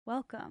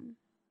welcome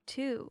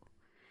to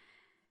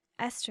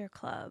Esther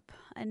Club,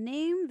 a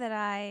name that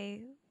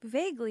I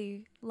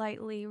vaguely,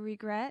 lightly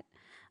regret.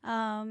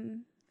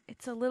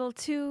 It's a little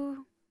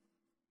too,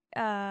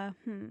 how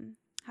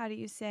do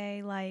you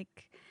say,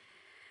 like,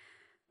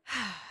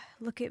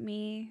 look at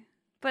me.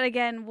 But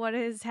again, what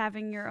is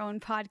having your own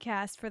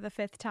podcast for the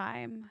fifth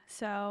time?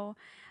 So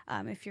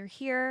if you're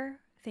here,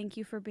 thank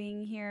you for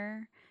being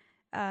here.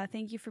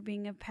 Thank you for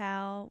being a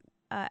pal.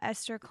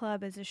 Esther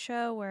Club is a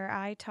show where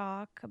I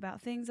talk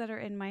about things that are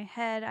in my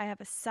head. I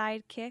have a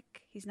sidekick.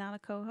 He's not a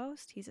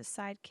co-host. He's a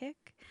sidekick.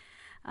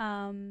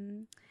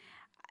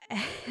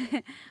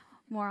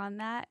 More on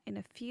that in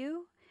a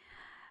few.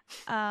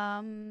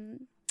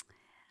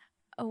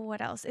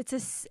 What else?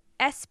 It's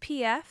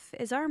SPF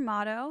is our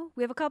motto.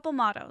 We have a couple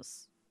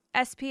mottos.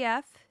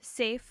 SPF,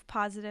 safe,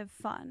 positive,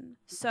 fun.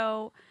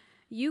 So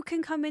you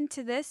can tune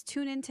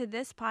into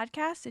this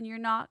podcast, and you're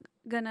not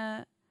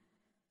gonna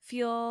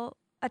feel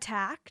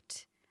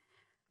attacked.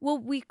 Will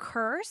we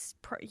curse?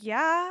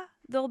 Yeah,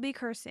 there'll be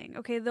cursing.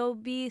 Okay, there'll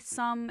be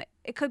some.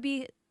 It could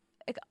be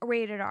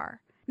rated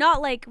R,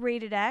 not like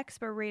rated X,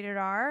 but rated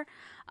R.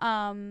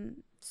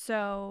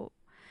 So,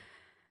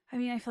 I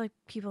mean, I feel like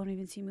people don't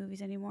even see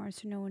movies anymore,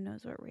 so no one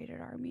knows what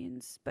rated R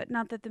means. But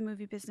not that the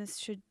movie business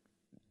should.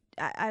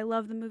 I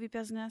love the movie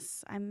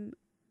business.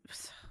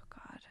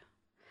 God.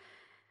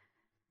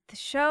 The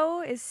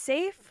show is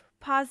safe,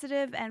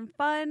 positive, and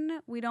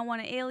fun. We don't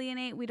want to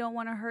alienate. We don't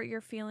want to hurt your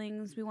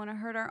feelings. We want to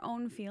hurt our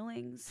own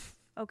feelings.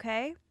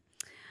 Okay?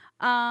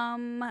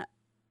 What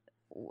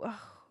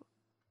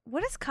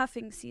is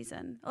cuffing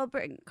season? I'll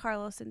bring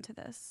Carlos into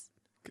this.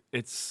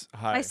 It's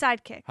hi. My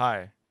sidekick.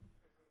 Hi.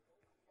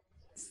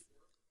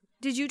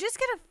 Did you just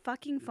get a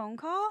fucking phone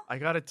call? I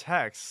got a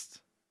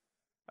text.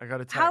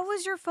 How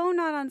was your phone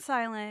not on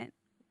silent?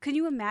 Can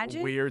you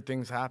imagine? Weird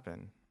things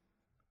happen.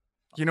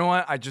 You know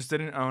what? I just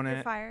didn't own You're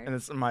it. fired. And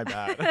it's my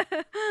bad.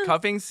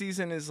 Cuffing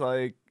season is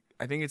like,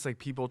 I think it's like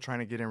people trying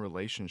to get in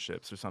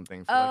relationships or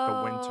something for like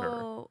the winter.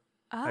 Oh.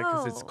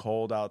 Because it's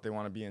cold out, they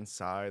want to be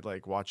inside,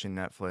 like watching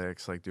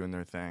Netflix, like doing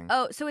their thing.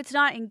 Oh, so it's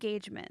not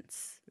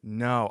engagements.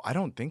 No, I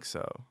don't think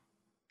so.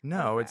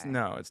 No, Okay.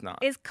 it's not.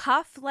 Is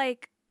cuff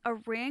like a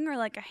ring or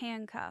like a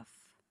handcuff?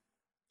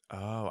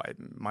 Oh, it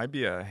might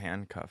be a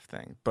handcuff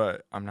thing,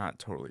 but I'm not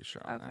totally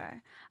sure on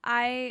that.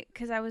 Okay.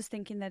 Because I was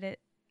thinking that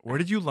Where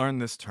did you learn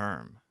this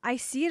term? I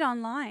see it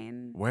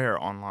online.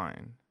 Where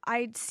online?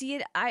 I see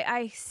it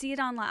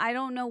online. I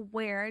don't know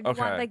where. Do you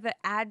want Okay. like the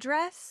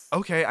address?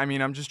 Okay, I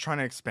mean, I'm just trying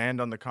to expand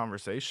on the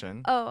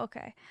conversation. Oh,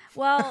 okay.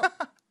 Well,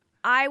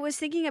 I was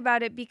thinking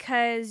about it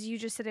because you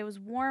just said it was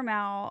warm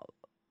out.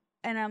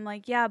 And I'm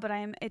like, yeah, but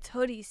it's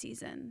hoodie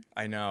season.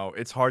 I know.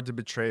 It's hard to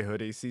betray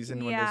hoodie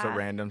season when there's a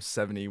random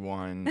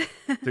 71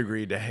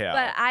 degree day out.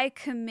 But I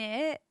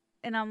commit,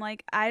 and I'm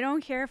like, I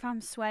don't care if I'm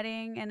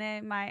sweating and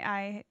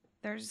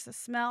there's a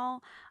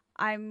smell.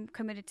 I'm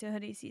committed to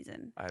hoodie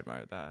season. I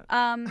admire that.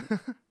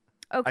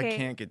 Okay. I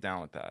can't get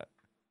down with that.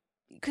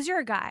 Because you're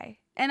a guy.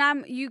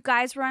 And you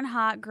guys run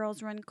hot,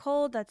 girls run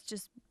cold. That's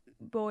just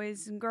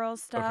boys and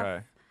girls stuff.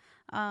 Okay.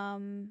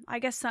 I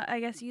guess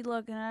you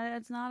look at it,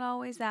 it's not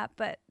always that,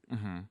 but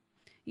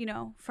you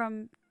know,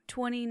 from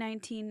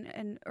 2019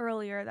 and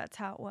earlier, that's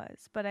how it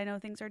was. But I know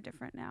things are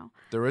different now.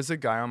 There was a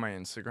guy on my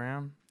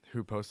Instagram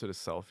who posted a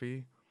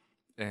selfie,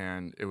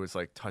 and it was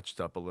like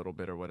touched up a little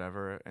bit or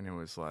whatever, and it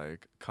was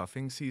like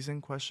cuffing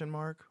season ?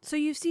 So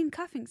you've seen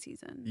cuffing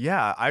season?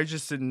 Yeah, I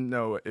just didn't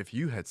know if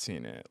you had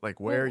seen it,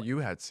 like where you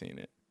had seen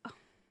it.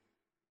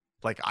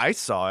 Like I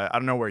saw it, I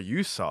don't know where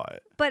you saw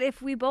it. But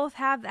if we both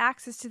have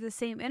access to the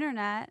same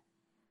internet,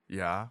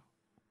 yeah,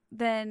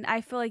 then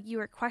I feel like you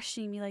were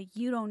questioning me, like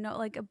you don't know,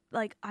 like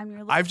I'm your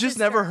little I've just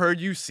sister. never heard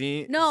you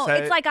see. No,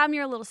 it's like I'm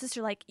your little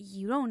sister. Like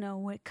you don't know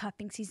what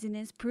cuffing season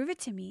is. Prove it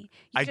to me.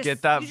 I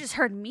get that. You just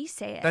heard me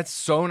say it. That's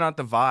so not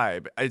the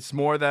vibe. It's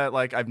more that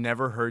like I've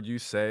never heard you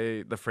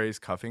say the phrase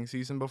cuffing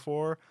season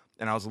before,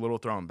 and I was a little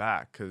thrown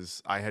back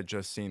because I had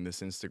just seen this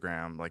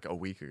Instagram like a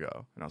week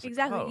ago, and I was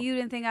exactly. like, oh. You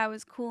didn't think I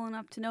was cool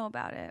enough to know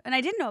about it, and I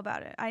did know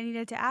about it. I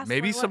needed to ask.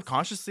 Maybe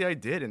subconsciously I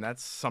did, and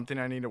that's something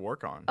I need to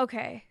work on.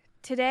 Okay.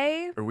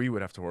 Today, or we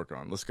would have to work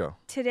on. Let's go.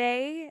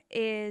 Today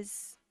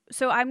is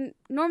I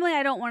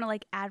don't want to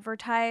like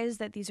advertise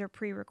that these are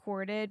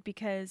pre-recorded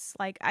because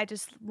like I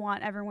just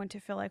want everyone to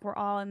feel like we're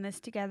all in this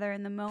together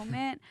in the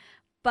moment.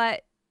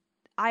 But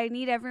I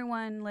need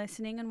everyone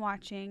listening and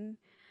watching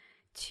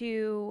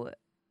to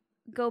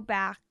go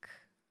back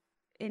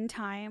in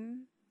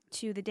time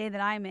to the day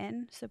that I'm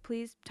in. So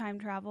please time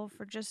travel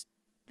for just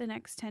the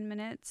next 10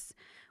 minutes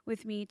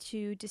with me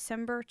to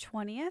December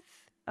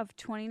 20th of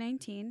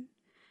 2019.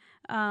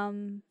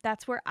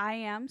 That's where I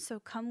am. So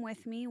come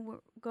with me.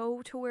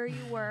 Go to where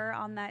you were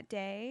on that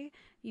day.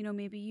 You know,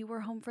 maybe you were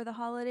home for the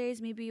holidays.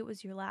 Maybe it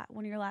was one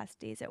of your last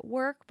days at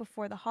work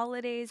before the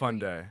holidays. Fun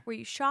day. Were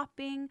you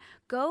shopping?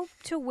 Go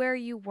to where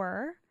you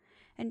were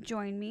and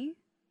join me.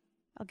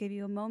 I'll give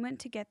you a moment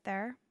to get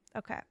there.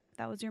 Okay,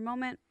 that was your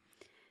moment.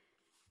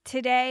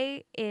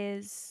 Today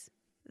is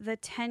the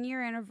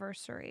 10-year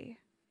anniversary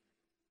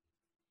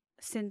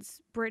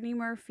since Brittany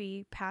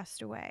Murphy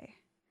passed away.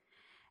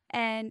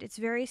 And it's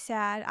very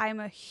sad. I'm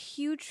a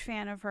huge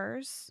fan of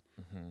hers,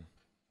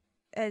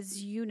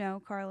 as you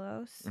know,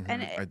 Carlos.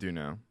 And I do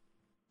know.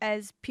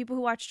 as people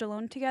who watched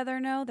Alone Together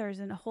know, there's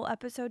a whole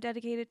episode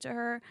dedicated to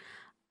her.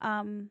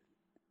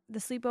 The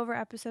sleepover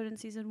episode in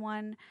season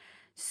 1.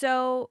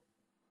 So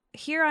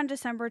here on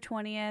December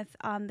 20th,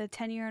 on the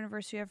 10-year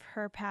anniversary of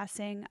her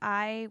passing,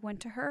 I went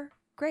to her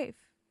grave.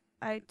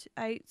 I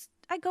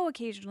go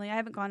occasionally. I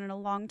haven't gone in a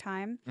long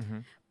time.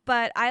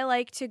 But I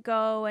like to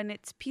go, and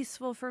it's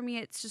peaceful for me.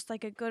 It's just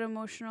like a good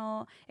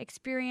emotional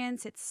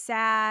experience. It's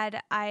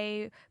sad.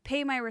 I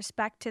pay my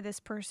respect to this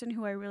person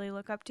who I really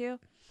look up to.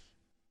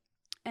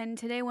 And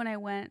today when I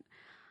went,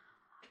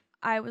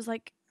 I was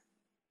like,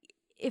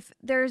 if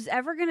there's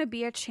ever going to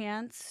be a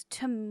chance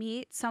to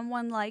meet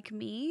someone like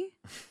me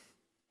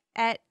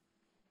at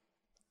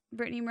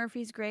Brittany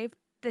Murphy's grave,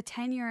 the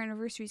 10-year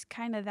anniversary is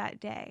kind of that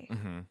day.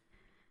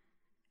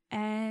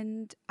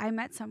 And I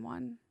met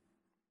someone.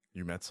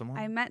 You met someone?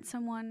 I met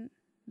someone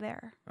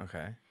there.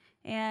 Okay.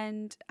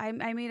 And I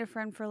made a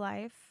friend for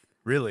life.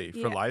 Really?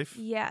 For life?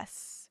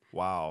 Yes.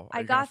 Wow. Are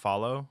I you gonna got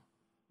follow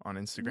on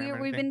Instagram?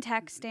 We've been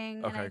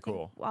texting. And Okay, I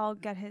cool. think I'll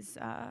get his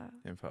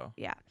info.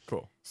 Yeah.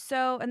 Cool.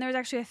 So, and there was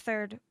actually a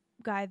third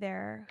guy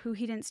there who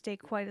he didn't stay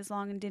quite as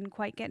long and didn't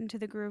quite get into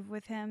the groove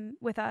with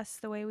us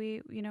the way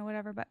we,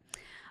 whatever. But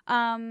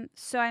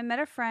so I met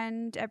a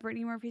friend at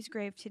Brittany Murphy's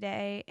grave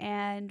today,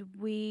 and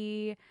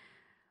we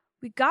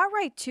got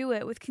right to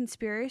it with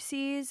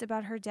conspiracies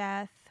about her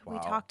death. Wow. We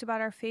talked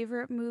about our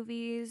favorite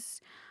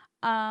movies.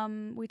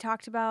 We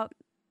talked about,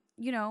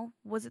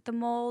 was it the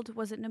mold?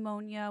 Was it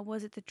pneumonia?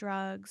 Was it the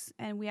drugs?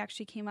 And we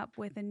actually came up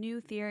with a new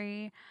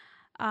theory.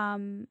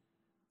 I'm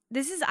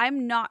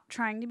not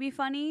trying to be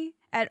funny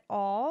at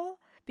all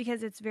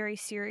because it's very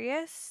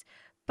serious.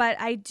 But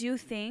I do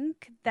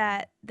think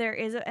that there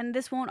is, and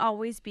this won't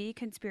always be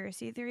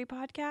conspiracy theory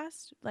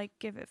podcast. Like,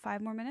 give it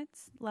 5 more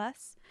minutes,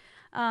 less.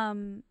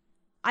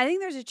 I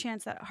think there's a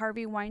chance that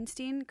Harvey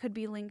Weinstein could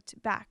be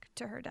linked back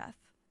to her death.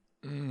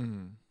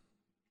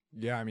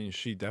 Yeah, I mean,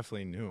 she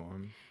definitely knew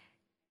him.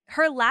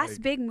 Her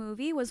last big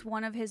movie was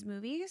one of his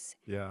movies.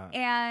 Yeah.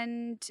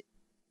 And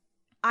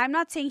I'm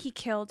not saying he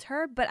killed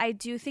her, but I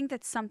do think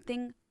that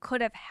something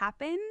could have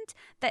happened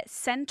that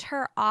sent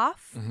her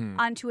off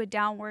onto a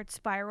downward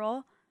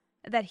spiral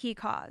that he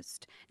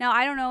caused. Now,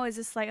 I don't know. Is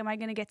this like, am I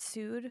going to get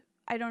sued?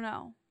 I don't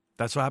know.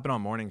 That's what happened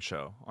on Morning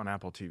Show on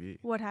Apple TV.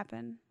 What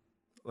happened?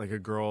 Like a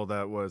girl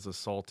that was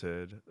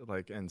assaulted,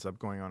 like ends up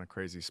going on a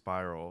crazy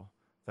spiral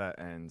that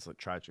ends like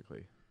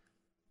tragically.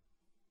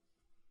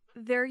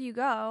 There you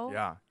go.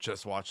 Yeah,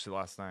 just watched it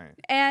last night.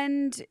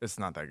 And it's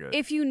not that good.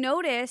 If you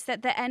notice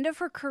that the end of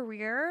her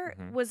career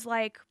was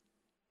like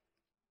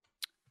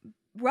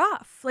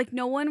rough, like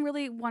no one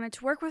really wanted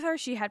to work with her.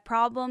 She had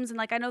problems, and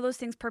like I know those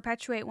things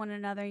perpetuate one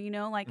another,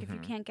 like if you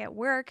can't get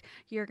work,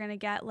 you're gonna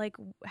get like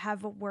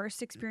have a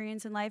worse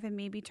experience in life and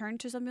maybe turn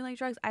to something like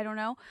drugs. I don't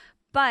know,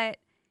 but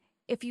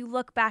if you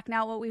look back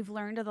now, what we've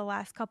learned of the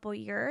last couple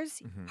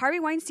years, Harvey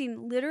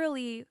Weinstein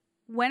literally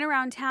went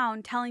around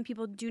town telling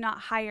people do not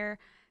hire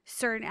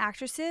certain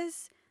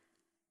actresses.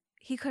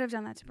 He could have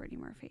done that to Brittany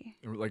Murphy.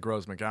 Like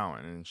Rose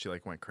McGowan, and she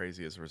like went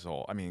crazy as a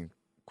result. I mean,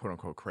 quote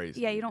unquote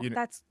crazy. Yeah, you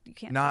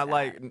can't. Not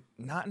like,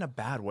 not in a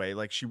bad way.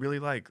 Like she really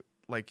like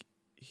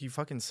he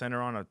fucking sent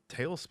her on a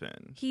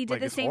tailspin. He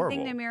did the same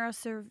thing to Mira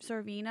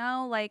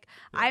Sorvino. Like,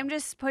 I'm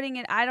just putting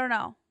it, I don't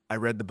know. I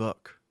read the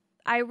book.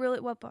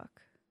 What book?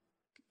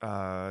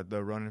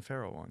 The Ronan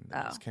Farrow one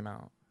that just came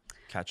out.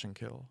 Catch and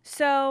Kill.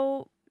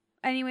 So,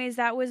 anyways,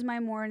 that was my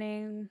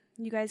morning.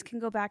 You guys can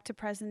go back to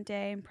present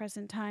day and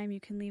present time. You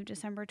can leave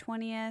December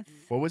 20th.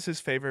 What was his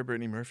favorite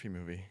Brittany Murphy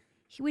movie?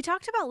 We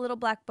talked about Little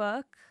Black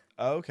Book.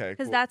 Oh, okay.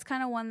 Because that's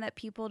kind of one that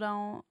people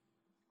don't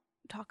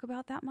talk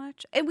about that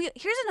much. And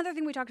here's another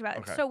thing we talked about.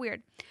 Okay. It's so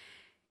weird.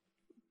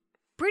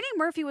 Brittany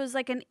Murphy was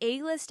like an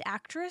A-list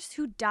actress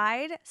who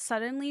died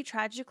suddenly,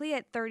 tragically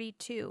at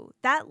 32.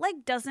 That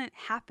like doesn't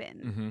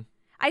happen.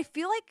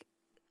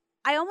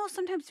 I almost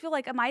sometimes feel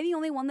like, am I the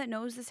only one that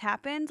knows this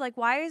happened? Like,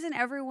 why isn't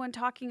everyone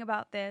talking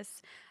about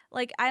this?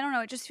 Like, I don't know.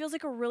 It just feels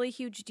like a really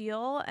huge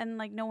deal, and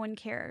like no one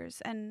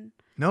cares. And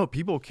no,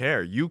 people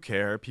care. You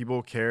care.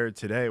 People cared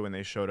today when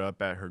they showed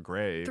up at her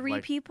grave. 3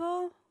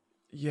 people?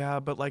 Yeah,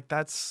 but like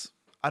that's,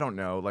 I don't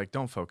know. Like,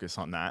 don't focus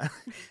on that.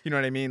 You know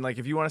what I mean? Like,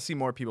 if you want to see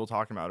more people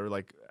talking about her,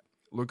 like,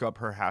 look up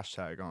her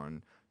hashtag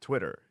on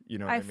Twitter. You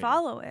know what I mean? I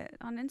follow it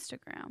on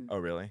Instagram. Oh,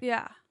 really?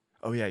 Yeah.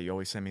 Oh, yeah. You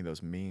always send me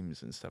those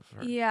memes and stuff.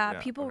 Yeah,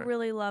 people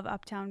really love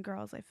Uptown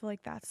Girls. I feel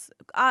like that's,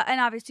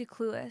 and obviously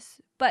Clueless.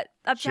 But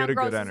Uptown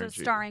Girls is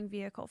a starring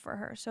vehicle for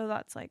her. So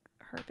that's like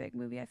her big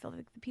movie. I feel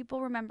like the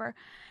people remember.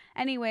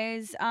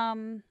 Anyways,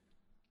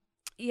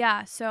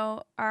 yeah,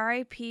 so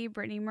R.I.P.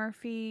 Brittany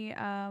Murphy.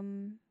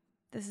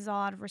 This is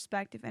all out of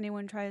respect. If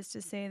anyone tries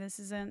to say this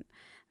isn't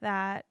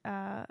that,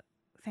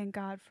 thank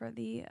God for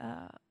the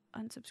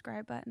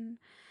unsubscribe button.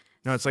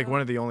 No, it's like one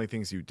of the only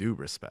things you do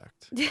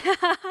respect.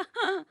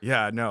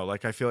 Yeah, no,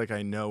 like I feel like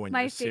I know when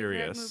you're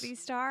serious. My favorite movie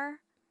star?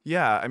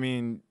 Yeah, I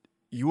mean,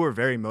 you were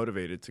very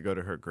motivated to go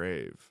to her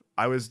grave.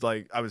 I was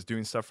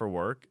doing stuff for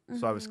work,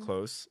 so I was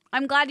close.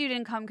 I'm glad you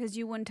didn't come because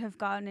you wouldn't have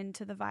gotten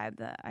into the vibe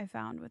that I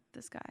found with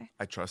this guy.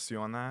 I trust you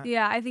on that.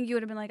 Yeah, I think you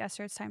would have been like,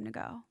 Esther, it's time to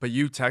go. But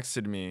you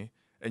texted me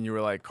and you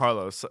were like,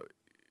 Carlos,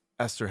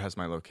 Esther has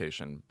my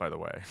location, by the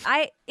way.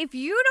 If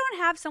you don't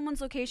have someone's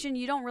location,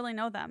 you don't really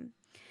know them.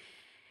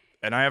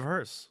 And I have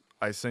hers.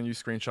 I send you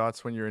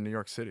screenshots when you're in New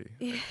York City.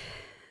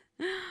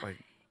 Like,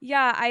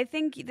 yeah, I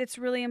think it's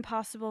really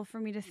impossible for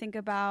me to think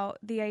about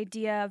the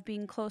idea of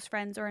being close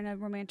friends or in a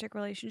romantic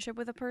relationship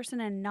with a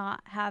person and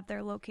not have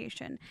their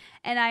location.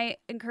 And I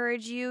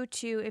encourage you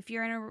to, if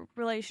you're in a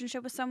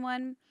relationship with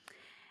someone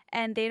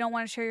and they don't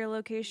want to share your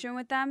location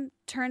with them,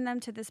 turn them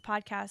to this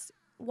podcast.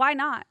 Why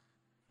not?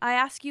 I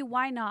ask you,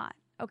 why not?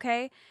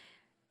 Okay?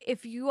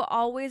 If you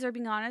always are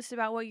being honest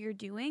about what you're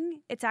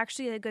doing, it's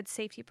actually a good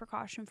safety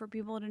precaution for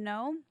people to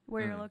know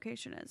where your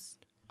location is.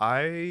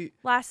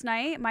 Last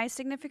night, my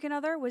significant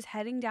other was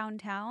heading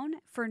downtown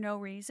for no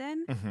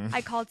reason.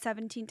 I called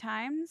 17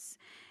 times,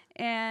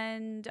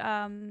 and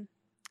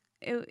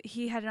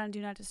he had it on Do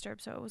Not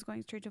Disturb, so it was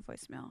going straight to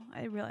voicemail.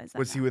 I realized that.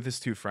 Was he with his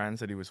two friends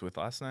that he was with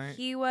last night?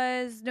 He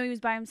was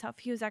by himself.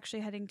 He was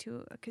actually heading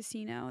to a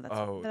casino that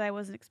I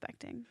wasn't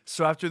expecting.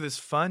 So after this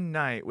fun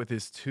night with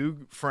his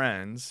two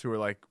friends who were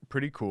like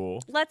pretty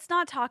cool. Let's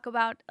not talk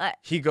about...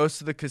 he goes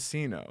to the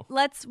casino.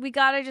 We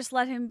gotta just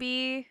let him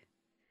be.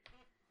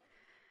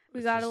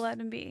 We gotta let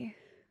him be.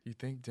 You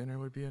think dinner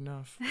would be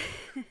enough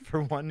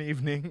for one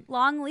evening?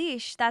 Long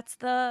leash. That's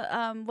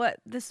the what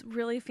this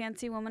really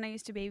fancy woman I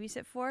used to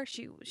babysit for.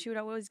 She would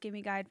always give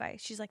me guy advice.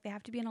 She's like, they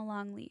have to be on a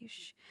long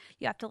leash.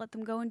 You have to let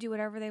them go and do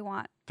whatever they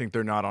want. Think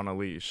they're not on a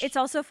leash. It's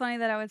also funny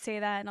that I would say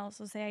that and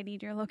also say I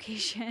need your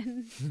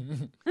location.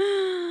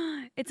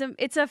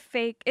 It's a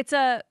fake. It's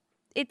a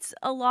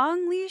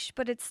long leash,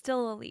 but it's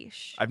still a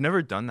leash. I've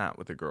never done that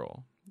with a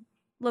girl.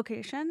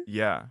 Location?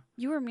 Yeah.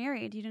 You were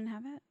married. You didn't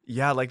have it?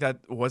 Yeah, like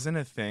that wasn't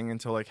a thing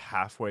until like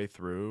halfway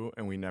through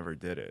and we never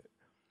did it.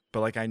 But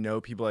like I know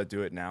people that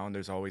do it now and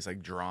there's always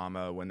like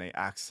drama when they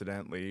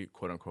accidentally,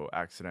 quote unquote,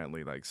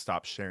 accidentally like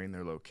stop sharing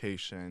their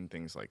location,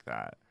 things like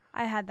that.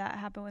 I had that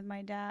happen with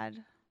my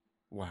dad.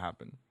 What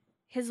happened?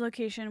 His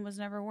location was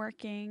never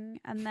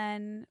working and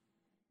then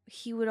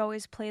he would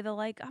always play the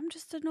like, I'm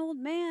just an old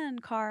man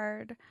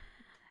card.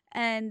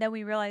 And then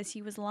we realized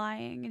he was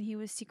lying and he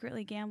was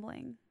secretly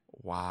gambling.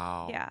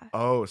 Wow. Yeah.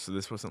 Oh, so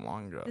this wasn't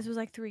long ago. This was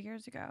like 3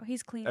 years ago.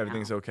 He's clean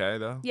Everything's now. okay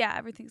though? Yeah,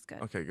 everything's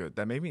good. Okay, good.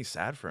 That made me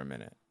sad for a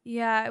minute.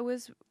 Yeah, it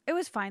was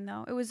fine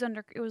though. It was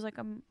like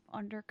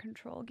under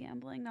control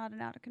gambling, not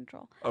an out of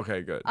control.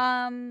 Okay, good.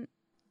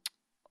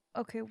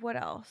 Okay, what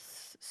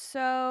else?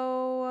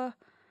 So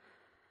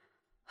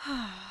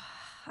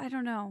I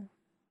don't know.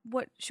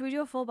 What should we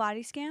do a full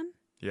body scan?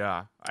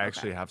 Yeah, I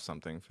actually have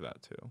something for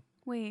that too.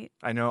 Wait.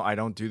 I know I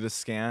don't do the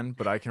scan,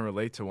 but I can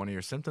relate to one of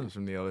your symptoms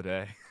from the other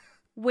day.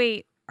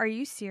 Wait, are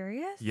you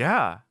serious?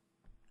 Yeah.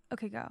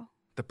 Okay, go.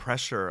 The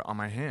pressure on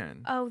my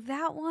hand. Oh,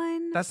 that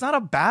one? That's not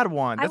a bad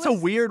one. That's a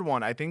weird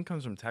one. I think it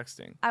comes from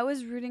texting. I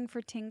was rooting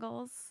for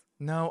tingles.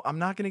 No, I'm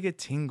not going to get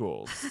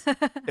tingles.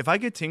 If I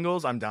get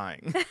tingles, I'm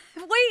dying.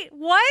 Wait,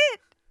 what?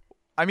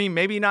 I mean,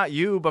 maybe not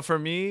you, but for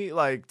me,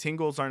 like,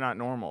 tingles are not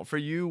normal. For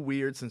you,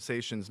 weird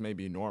sensations may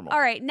be normal.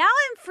 All right, now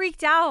I'm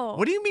freaked out.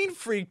 What do you mean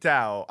freaked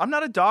out? I'm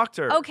not a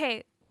doctor.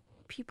 Okay,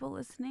 people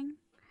listening,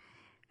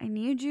 I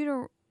need you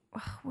to...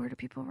 Where do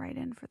people write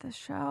in for this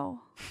show?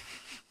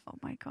 Oh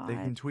my God. They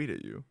can tweet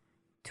at you.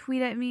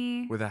 Tweet at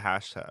me. With a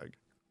hashtag.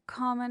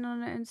 Comment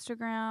on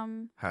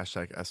Instagram.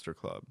 Hashtag Esther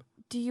Club.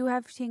 Do you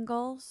have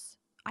tingles?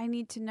 I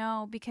need to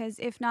know because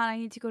if not, I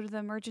need to go to the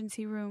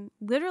emergency room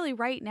literally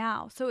right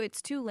now. So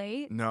it's too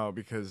late? No,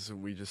 because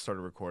we just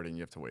started recording.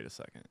 You have to wait a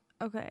second.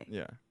 Okay.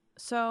 Yeah.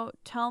 So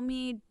tell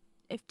me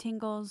if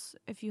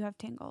you have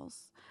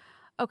tingles.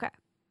 Okay.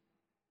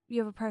 You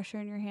have a pressure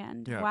in your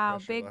hand. Yeah, wow,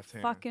 pressure, big left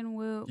hand. fucking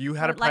whoop. You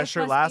had a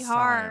pressure last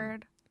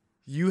time.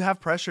 You have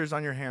pressures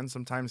on your hands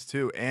sometimes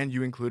too, and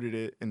you included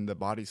it in the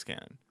body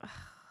scan.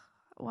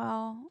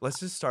 Well,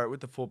 let's just start with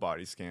the full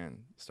body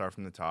scan. Start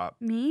from the top.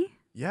 Me?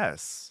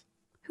 Yes.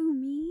 Who,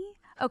 me?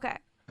 Okay.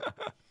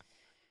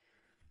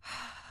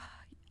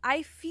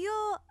 I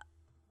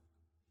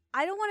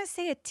don't want to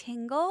say a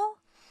tingle,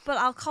 but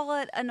I'll call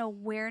it an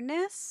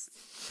awareness.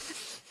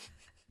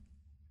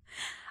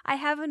 I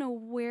have an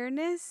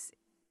awareness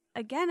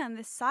again on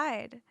this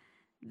side.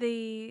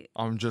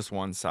 On just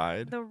one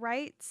side? The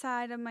right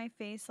side of my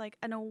face, like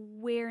an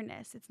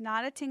awareness. It's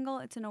not a tingle,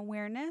 it's an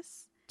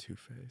awareness.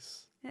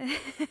 Two-Face.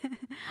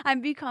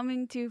 I'm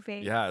becoming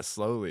Two-Faced. Yeah,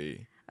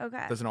 slowly.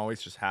 Okay. It doesn't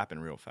always just happen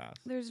real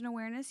fast. There's an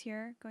awareness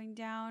here going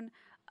down.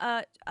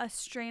 A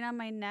strain on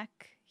my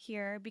neck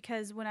here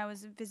because when I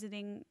was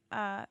visiting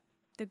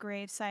the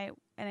grave site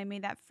and I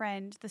made that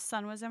friend, the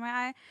sun was in my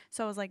eye.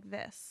 So I was like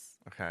this.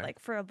 Okay. Like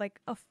for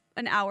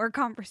an hour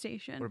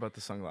conversation. What about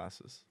the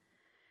sunglasses?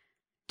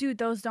 Dude,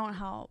 those don't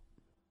help.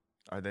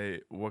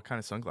 What kind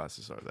of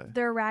sunglasses are they?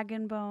 They're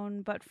Rag &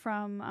 Bone, but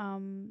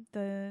from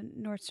the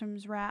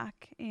Nordstrom's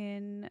rack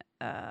in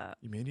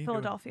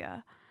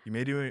Philadelphia. You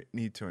may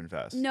need to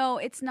invest. No,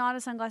 it's not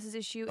a sunglasses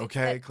issue. It's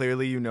Okay, that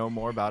clearly you know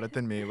more about it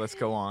than me. Let's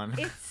go on.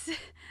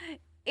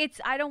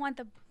 it's I don't want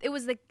it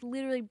was like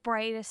literally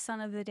brightest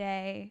sun of the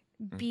day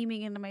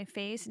beaming into my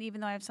face, and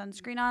even though I have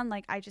sunscreen on,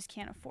 like I just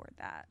can't afford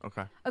that.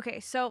 Okay,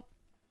 so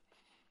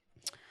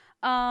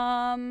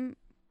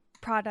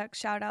product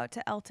shout out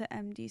to Elta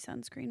MD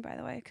sunscreen, by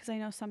the way, because I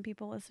know some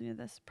people listening to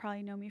this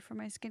probably know me from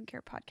my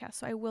skincare podcast,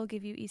 so I will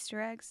give you Easter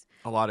eggs.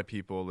 A lot of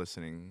people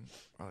listening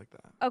are like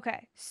that.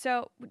 Okay,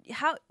 so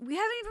how we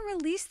haven't even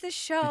released this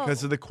show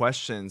Because of the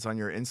questions on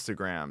your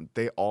Instagram,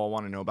 they all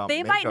want to know about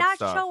they makeup might not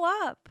stuff.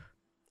 show up.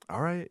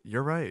 All right,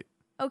 you're right.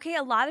 Okay,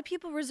 a lot of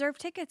people reserve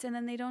tickets and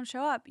then they don't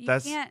show up. You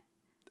can't.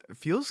 It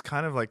feels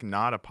kind of like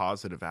not a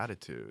positive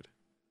attitude.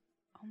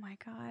 Oh my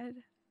God.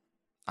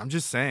 I'm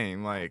just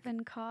saying, like,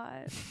 Been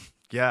caught.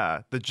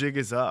 yeah, the jig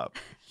is up.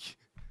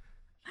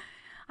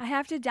 I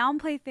have to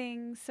downplay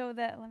things so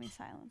that let me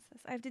silence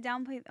this. I have to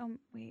downplay. Oh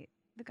wait,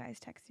 the guy's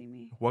texting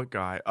me. What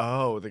guy?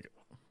 Oh,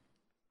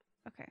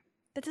 Okay,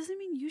 that doesn't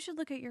mean you should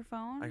look at your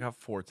phone. I got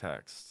 4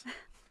 texts.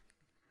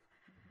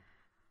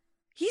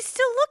 He's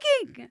still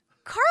looking.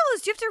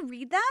 Carlos, do you have to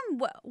read them?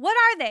 What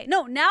are they?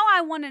 No, now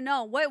I want to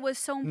know what was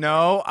so.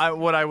 No,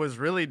 what I was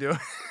really doing.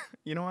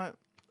 You know what?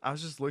 I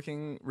was just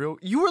looking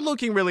You were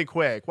looking really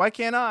quick. Why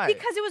can't I?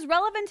 Because it was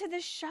relevant to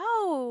this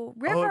show.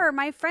 River,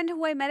 my friend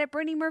who I met at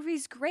Brittany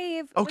Murphy's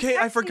grave. Okay,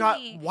 I was texting forgot.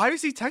 me. Why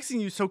is he texting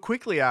you so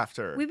quickly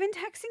after? We've been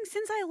texting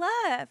since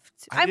I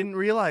left. I didn't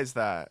realize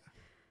that.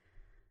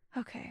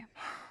 Okay.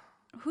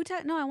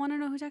 No, I want to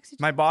know who texted you.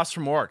 My boss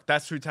from work.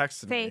 That's who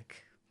texted me.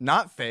 Fake.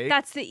 Not fake.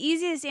 That's the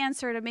easiest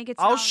answer to make it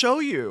sound. I'll show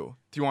you.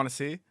 Do you want to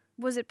see?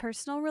 Was it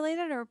personal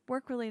related or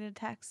work related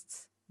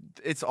texts?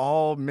 It's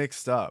all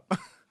mixed up.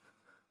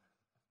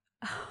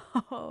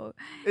 Oh.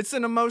 It's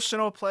an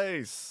emotional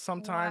place.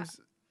 Sometimes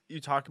you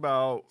talk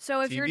about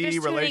So if TV, you're just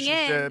tuning in,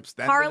 relationships,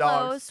 then the dogs.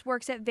 Carlos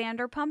works at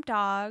Vanderpump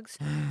Dogs.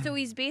 So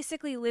he's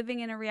basically living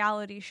in a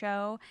reality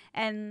show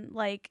and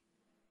like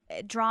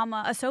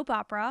drama, a soap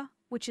opera,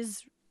 which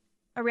is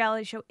a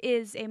reality show,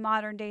 is a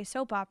modern day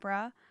soap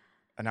opera.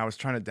 And I was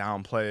trying to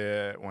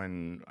downplay it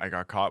when I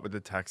got caught with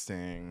the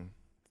texting.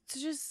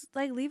 So just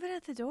like leave it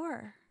at the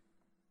door.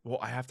 Well,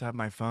 I have to have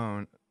my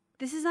phone.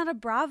 This is not a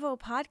Bravo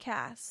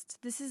podcast.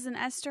 This is an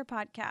Esther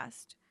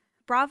podcast.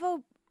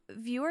 Bravo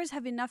viewers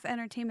have enough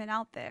entertainment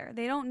out there.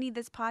 They don't need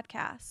this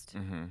podcast.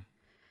 Mm-hmm.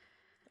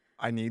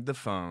 I need the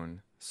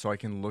phone so I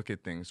can look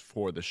at things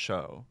for the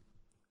show.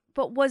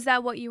 But was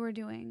that what you were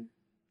doing?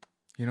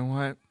 You know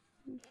what?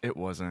 It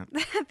wasn't.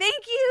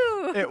 Thank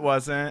you. It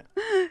wasn't.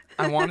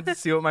 I wanted to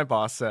see what my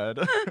boss said.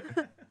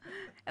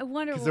 I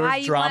wonder 'Cause there was why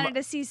you drama. wanted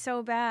to see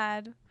so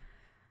bad.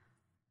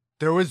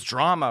 There was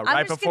drama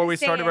right just before gonna we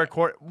say started it.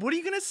 recording. What are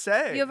you going to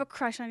say? You have a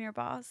crush on your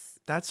boss.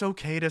 That's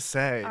okay to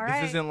say. All This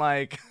right. isn't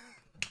like...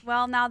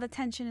 Well, now the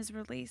tension is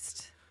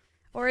released.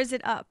 Or is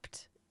it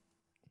upped?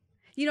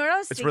 You know what I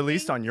was It's thinking?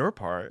 released on your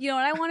part. You know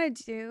what I want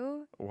to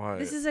do? What?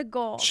 This is a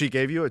goal. She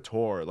gave you a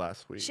tour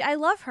last week. I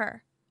love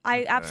her. I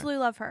Okay. absolutely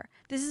love her.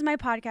 This is my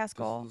podcast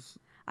goal. This is-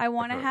 I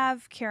want to okay.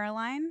 have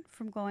Caroline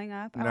from Glowing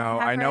Up. No,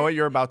 I know what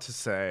you're about to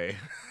say.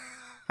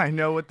 I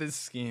know what this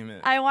scheme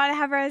is. I want to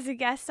have her as a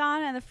guest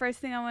on, and the first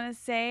thing I want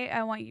to say,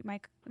 I want you,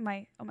 my.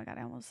 Oh my God,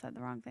 I almost said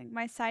the wrong thing.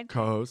 My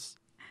Co-host.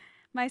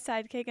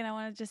 sidekick, and I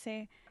want to just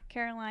say,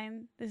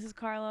 Caroline, this is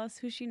Carlos,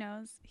 who she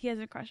knows. He has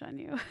a crush on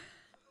you.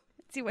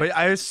 See what But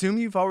I assume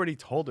you've already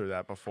told her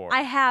that before.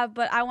 I have,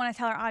 but I want to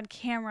tell her on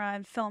camera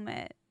and film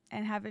it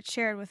and have it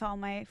shared with all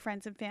my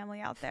friends and family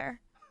out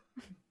there.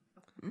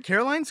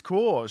 Caroline's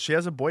cool. She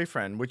has a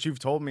boyfriend, which you've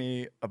told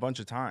me a bunch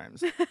of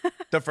times.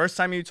 The first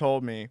time you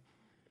told me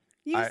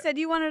You said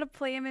you wanted to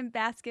play him in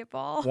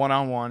basketball.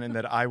 one-on-one and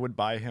that I would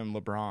buy him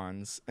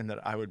LeBrons and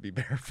that I would be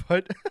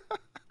barefoot.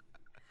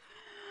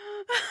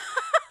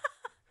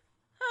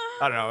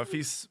 I don't know. If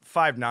he's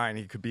 5'9",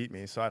 he could beat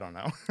me, so I don't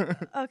know.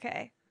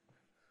 Okay.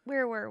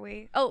 Where were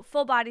we? Oh,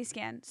 full body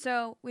scan.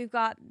 So we've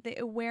got the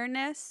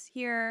awareness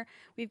here.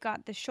 We've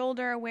got the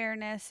shoulder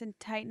awareness and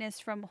tightness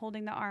from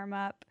holding the arm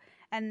up.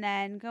 And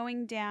then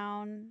going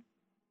down,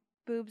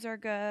 boobs are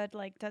good.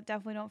 Like,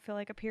 definitely don't feel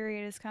like a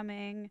period is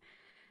coming.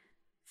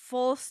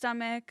 Full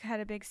stomach,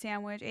 had a big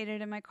sandwich, ate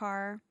it in my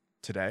car.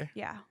 Today?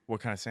 Yeah. What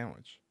kind of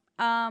sandwich?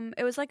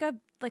 It was like a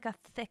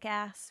thick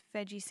ass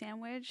veggie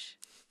sandwich.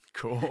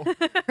 Cool.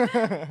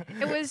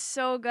 It was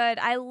so good.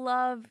 I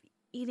love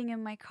eating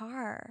in my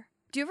car.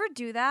 Do you ever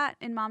do that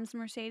in Mom's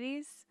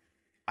Mercedes?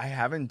 I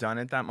haven't done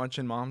it that much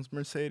in Mom's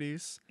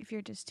Mercedes. If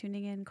you're just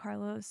tuning in,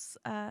 Carlos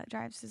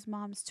drives his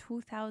mom's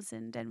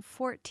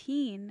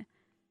 2014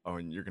 Oh,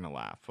 and you're going to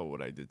laugh at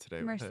what I did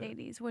today with it.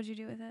 Mercedes. What'd you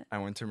do with it? I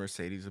went to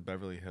Mercedes of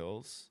Beverly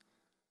Hills.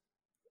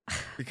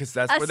 Because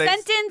that's A where they...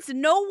 sentence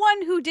no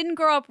one who didn't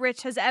grow up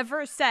rich has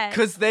ever said.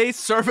 Because they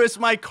service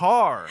my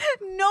car.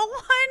 No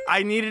one.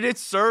 I needed it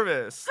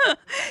serviced.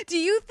 Do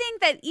you think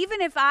that even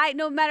if I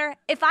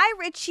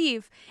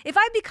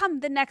become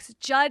the next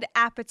Judd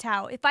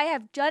Apatow, if I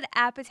have Judd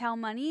Apatow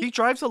money, He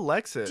drives a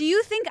Lexus. do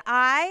you think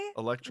I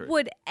Electric.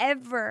 would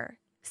ever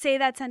say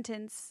that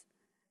sentence?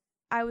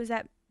 I was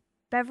at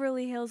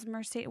Beverly Hills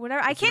Mercedes,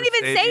 whatever. I It's can't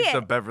even say Mercedes it.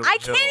 of Beverly I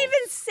can't Hills.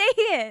 even say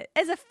it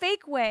as a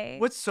fake way.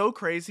 What's so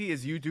crazy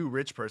is you do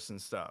rich person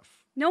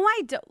stuff. No,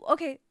 I don't.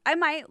 Okay, I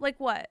might. Like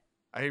what?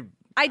 I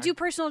do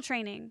personal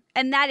training,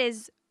 and that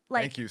is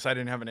like. Thank you. So I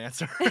didn't have an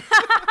answer.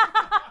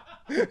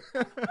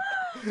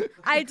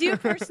 I do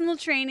personal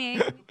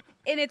training,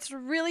 and it's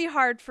really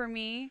hard for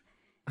me.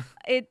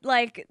 It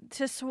like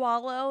to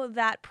swallow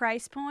that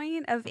price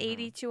point of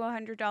 $80 to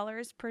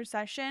 $100 per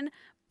session,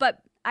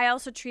 but I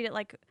also treat it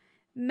like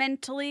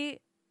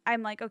mentally.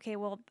 I'm like, okay,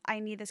 well, I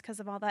need this because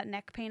of all that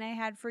neck pain I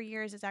had for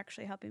years. It's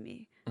actually helping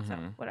me. So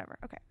whatever.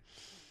 Okay.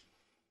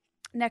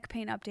 Neck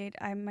pain update.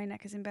 My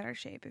neck is in better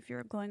shape. If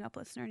you're a Glowing Up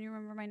listener and you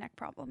remember my neck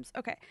problems.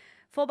 Okay.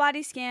 Full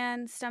body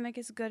scan. Stomach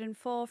is good and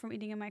full from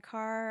eating in my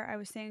car. I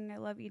was saying I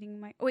love eating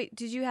my... Wait,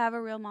 did you have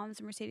a Real Moms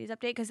and Mercedes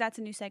update? Because that's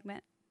a new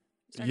segment.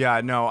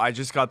 Yeah, no, I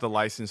just got the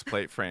license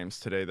plate frames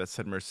today that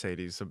said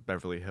Mercedes of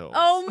Beverly Hills.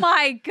 Oh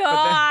my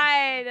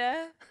God.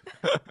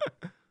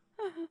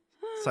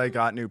 So I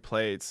got new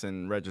plates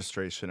and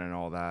registration and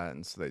all that,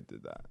 and so they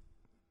did that.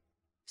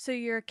 So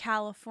you're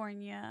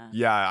California.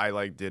 Yeah, I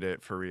like did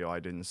it for real. I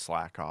didn't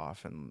slack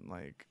off and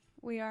like.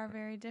 We are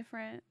very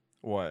different.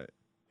 What?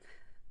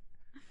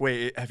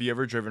 Wait, have you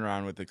ever driven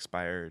around with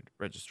expired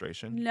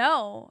registration?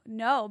 No,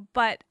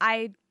 but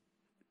I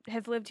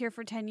have lived here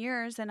for 10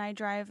 years and I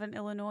drive an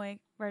Illinois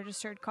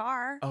registered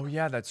car. Oh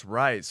yeah, that's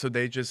right. So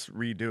they just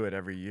redo it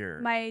every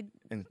year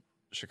in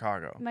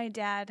Chicago. My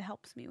dad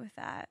helps me with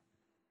that.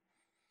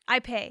 I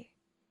pay.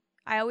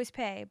 I always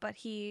pay, but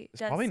he It's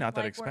does probably not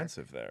that work.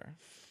 expensive there.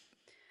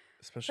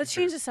 Especially Let's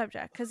change the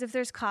subject, because if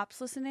there's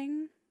cops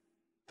listening,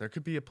 there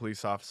could be a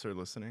police officer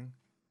listening.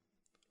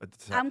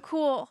 I'm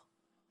cool.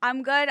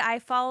 I'm good. I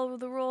follow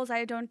the rules.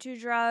 I don't do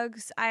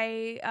drugs.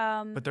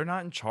 But they're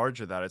not in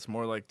charge of that. It's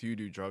more like, do you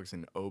do drugs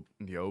in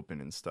the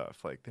open and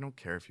stuff? Like, they don't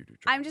care if you do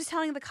drugs. I'm just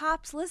telling the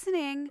cops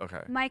listening.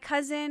 Okay. My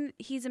cousin,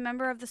 he's a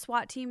member of the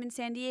SWAT team in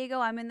San Diego.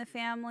 I'm in the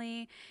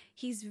family.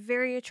 He's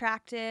very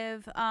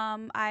attractive.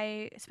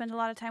 I spent a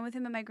lot of time with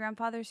him at my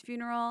grandfather's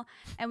funeral,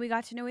 and we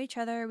got to know each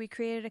other. We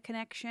created a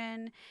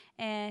connection,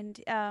 and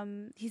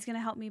he's going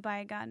to help me buy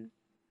a gun.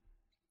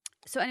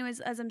 So anyways,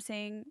 as I'm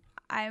saying,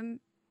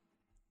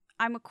 I'm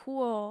a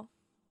cool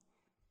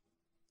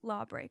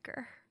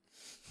lawbreaker.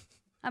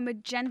 I'm a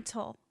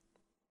gentle.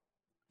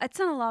 It's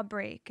not a law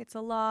break. It's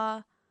a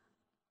law.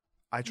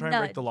 I try and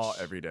break the law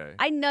every day.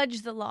 I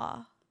nudge the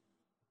law.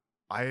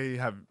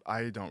 I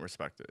don't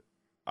respect it.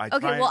 This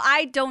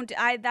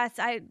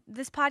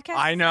podcast.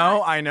 I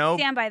know.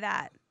 Stand by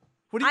that.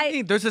 What do you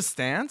mean? There's a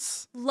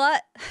stance?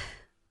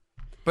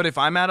 But if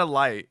I'm at a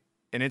light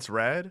and it's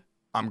red,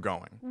 I'm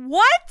going.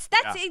 What?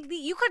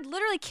 You could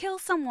literally kill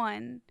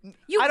someone.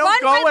 I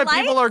don't go when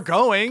people are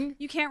going.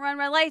 You can't run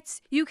red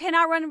lights. You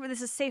cannot run.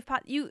 This is safe.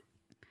 You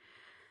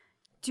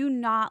do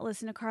not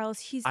listen to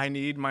Carlos. I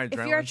need my adrenaline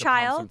if you're a to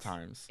child, pump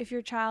sometimes. If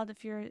you're a child,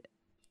 if you're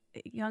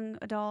a young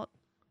adult,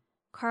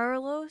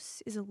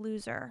 Carlos is a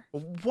loser.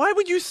 Why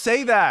would you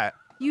say that?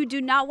 You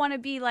do not want to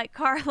be like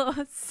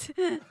Carlos.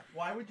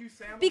 Why would you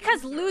say I'm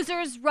Because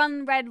losers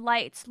run red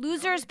lights.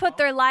 Losers put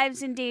their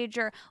lives in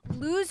danger.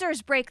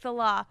 Losers break the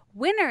law.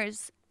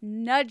 Winners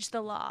nudge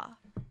the law.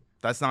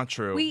 That's not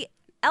true. We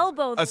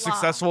elbow the law. A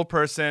successful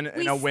person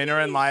and a winner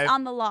in life.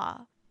 On the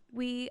law.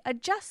 We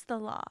adjust the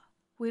law.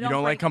 We don't. You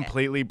don't break like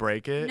completely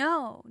break it?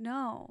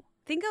 No.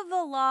 Think of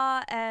the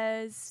law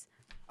as.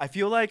 I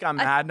feel like I'm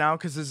mad now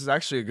because this is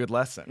actually a good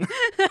lesson.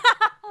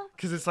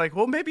 Because it's like,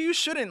 well, maybe you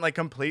shouldn't like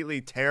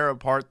completely tear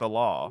apart the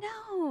law.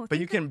 No. But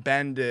you can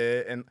bend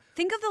it and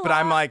think of the law. But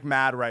I'm like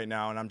mad right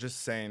now and I'm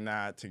just saying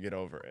that to get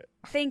over it.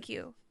 Thank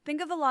you.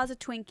 Think of the law as a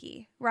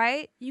Twinkie,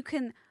 right? You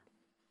can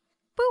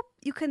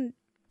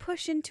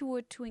push into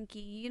a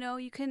Twinkie,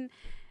 you can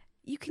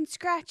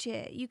scratch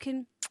it, you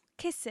can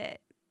kiss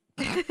it.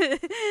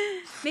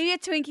 Maybe a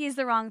Twinkie is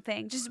the wrong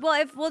thing.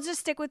 If we'll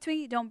just stick with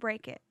Twinkie, don't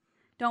break it.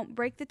 Don't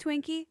break the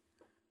Twinkie.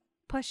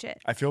 Push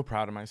it. I feel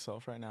proud of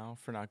myself right now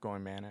for not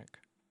going manic.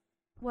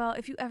 Well,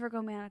 if you ever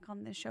go manic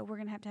on this show, we're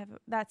going to have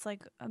that's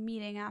like a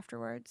meeting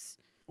afterwards.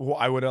 Well,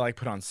 I would have like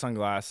put on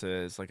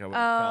sunglasses, like I would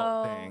have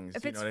felt things,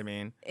 you know what I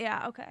mean?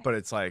 Yeah, okay. But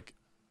it's like,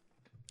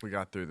 we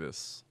got through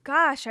this.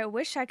 Gosh, I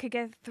wish I could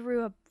get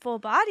through a full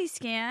body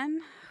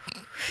scan.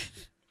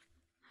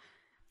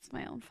 It's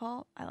my own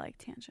fault. I like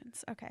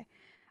tangents. Okay.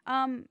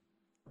 Now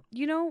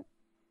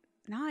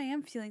I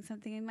am feeling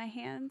something in my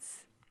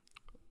hands.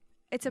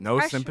 It's a no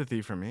pressure.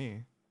 sympathy for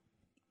me.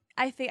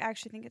 I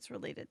actually think it's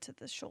related to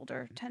the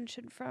shoulder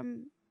tension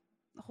from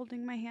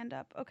holding my hand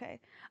up. Okay.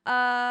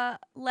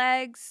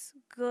 Legs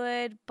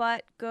good,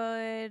 butt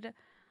good.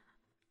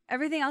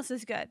 Everything else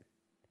is good.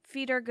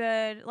 Feet are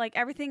good. Like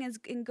everything is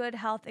in good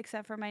health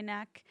except for my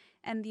neck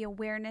and the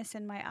awareness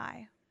in my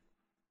eye.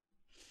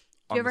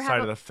 On the side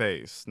of the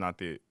face, not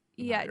the.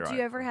 Yeah. Do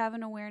you ever have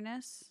an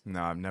awareness?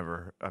 No, I've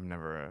never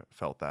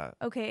felt that.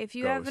 Okay, if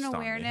you have an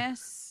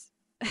awareness.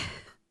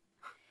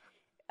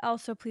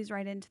 Also, please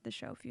write into the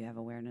show if you have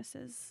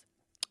awarenesses.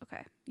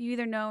 Okay. You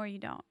either know or you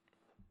don't.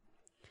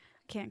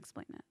 I can't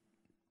explain it.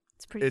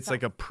 pretty. It's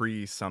like a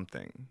pre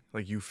something.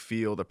 Like you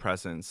feel the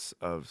presence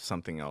of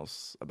something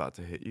else about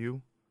to hit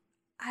you.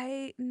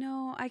 I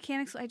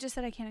can't. I just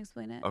said I can't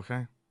explain it.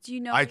 Okay. Do you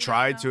know? I You don't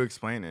tried know? to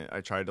explain it.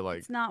 I tried to like.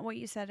 It's not what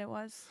you said it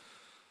was.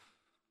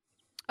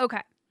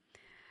 Okay.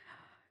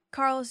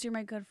 Carlos, you're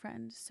my good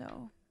friend,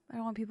 so I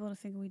don't want people to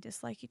think we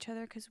dislike each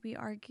other because we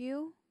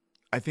argue.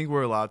 I think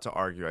we're allowed to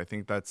argue. I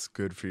think that's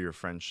good for your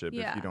friendship if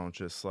Yeah. you don't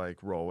just like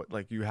roll it.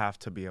 Like you have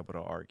to be able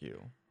to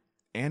argue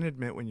and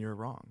admit when you're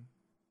wrong.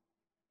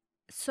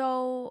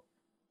 So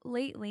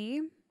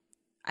lately,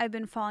 I've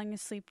been falling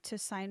asleep to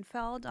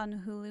Seinfeld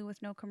on Hulu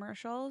with no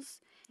commercials.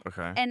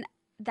 Okay. And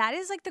that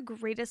is like the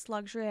greatest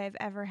luxury I've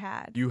ever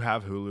had. You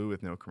have Hulu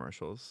with no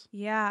commercials?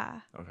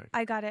 Yeah. Okay.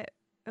 I got it.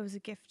 It was a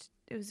gift.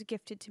 It was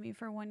gifted to me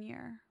for 1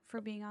 year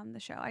for being on the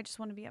show. I just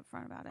want to be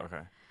upfront about it.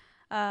 Okay.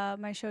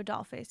 My show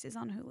Dollface is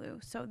on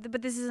Hulu. So,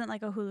 but this isn't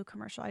like a Hulu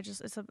commercial.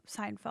 It's a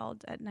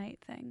Seinfeld at night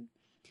thing.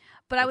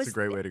 But That's a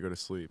great way to go to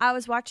sleep. I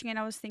was watching it and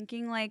I was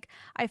thinking, like,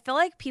 I feel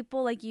like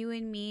people like you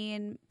and me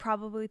and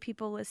probably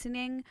people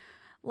listening,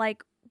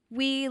 like,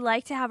 we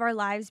like to have our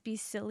lives be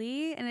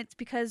silly. And it's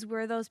because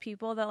we're those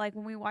people that, like,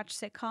 when we watch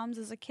sitcoms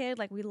as a kid,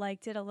 like, we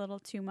liked it a little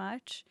too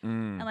much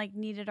and, like,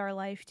 needed our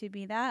life to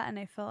be that. And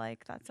I feel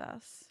like that's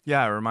us.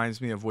 Yeah, it reminds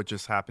me of what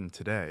just happened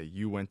today.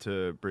 You went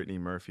to Brittany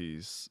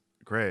Murphy's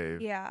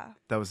grave. Yeah.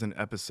 That was an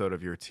episode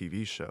of your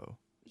TV show.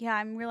 Yeah,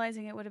 I'm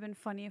realizing it would have been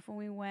funny if when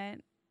we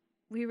went,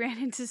 we ran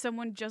into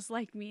someone just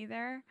like me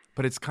there.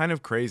 But it's kind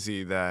of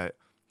crazy that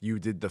you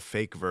did the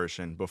fake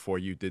version before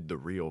you did the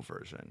real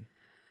version.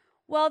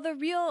 Well,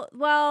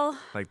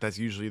 Like that's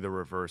usually the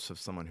reverse of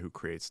someone who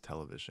creates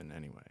television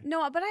anyway.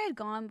 no, but I had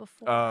gone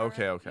before. Oh,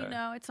 okay. You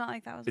know, it's not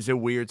like that was. Is it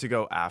weird to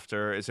go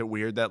after? Is it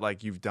weird that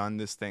like you've done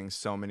this thing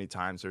so many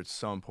times or it's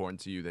so important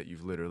to you that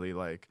you've literally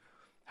like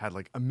had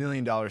like $1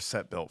 million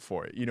set built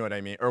for it? You know what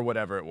I mean? Or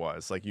whatever it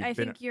was. Like I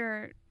think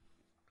you're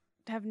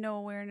have no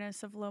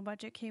awareness of low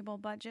budget cable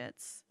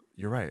budgets.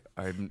 You're right.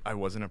 I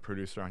wasn't a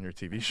producer on your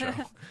TV show.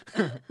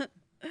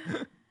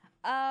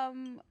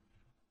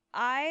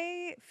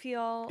 I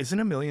feel Isn't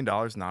 $1 million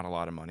not a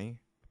lot of money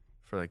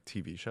for like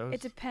TV shows?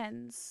 it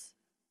depends.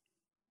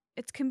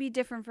 It can be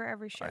different for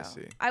every show. I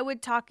see. I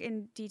would talk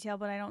in detail,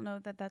 but I don't know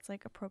that that's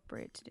like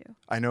appropriate to do.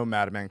 I know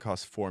Mad Men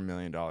cost $4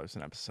 million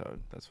an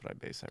episode. That's what I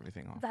base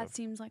everything off That of.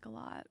 seems like a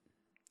lot.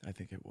 I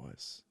think it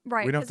was.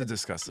 Right. We don't have 'cause to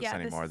discuss this yeah,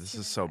 anymore. this This is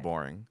is too so inside.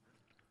 boring.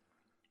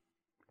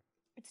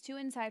 It's too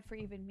inside for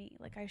even me.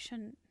 Like I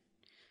shouldn't.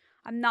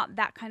 I'm not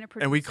that kind of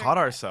producer. And we caught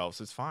yet.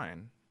 ourselves. It's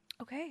fine.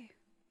 Okay.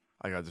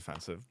 I got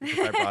defensive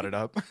because I brought it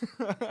up.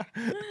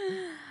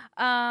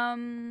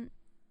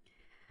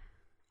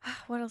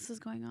 What else is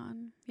going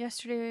on?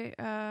 Yesterday,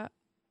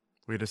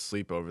 We had a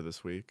sleepover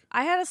this week.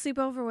 I had a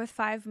sleepover with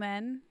 5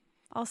 men.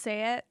 I'll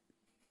say it.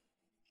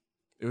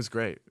 It was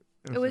great.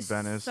 It was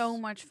in Venice. so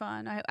much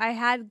fun.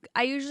 I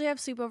usually have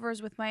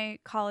sleepovers with my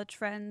college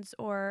friends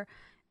or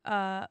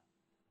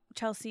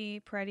Chelsea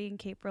Peretti and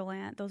Kate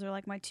Berlant. Those are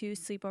like my 2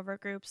 sleepover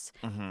groups.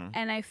 Mm-hmm.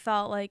 And I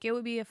felt like it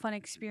would be a fun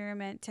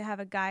experiment to have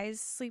a guys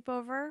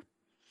sleepover.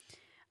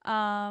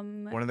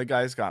 One of the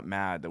guys got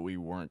mad that we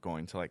weren't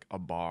going to like a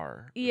bar.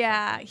 or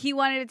Yeah, something. he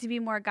wanted it to be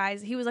more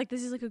guys. He was like,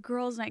 this is like a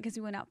girls' night because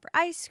we went out for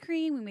ice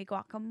cream, we made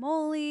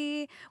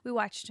guacamole, we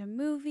watched a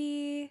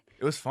movie.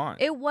 It was fun.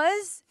 It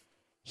was,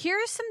 here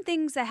are some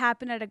things that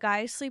happen at a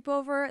guy's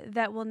sleepover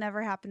that will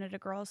never happen at a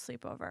girl's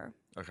sleepover.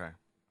 Okay.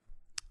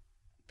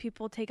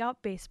 People take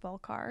out baseball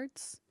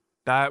cards.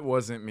 That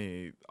wasn't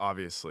me,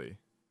 obviously.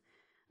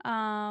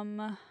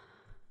 I'm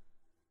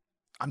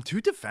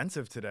too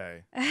defensive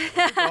today.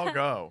 Let it all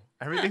go.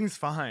 Everything's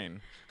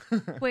fine.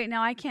 Wait,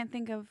 now I can't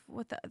think of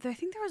what I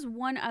think there was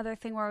one other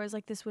thing where I was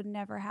like, this would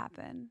never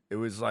happen. It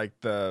was like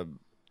the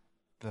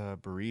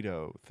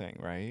burrito thing,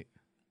 right?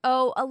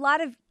 Oh, a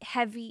lot of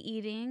heavy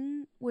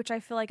eating, which I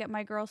feel like at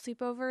my girl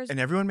sleepovers. And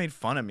everyone made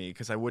fun of me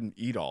because I wouldn't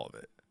eat all of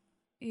it.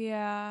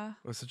 Yeah.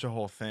 It was such a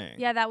whole thing.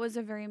 Yeah, that was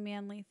a very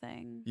manly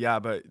thing. Yeah,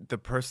 but the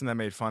person that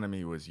made fun of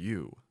me was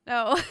you.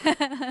 Oh.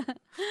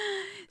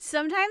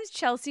 Sometimes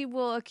Chelsea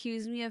will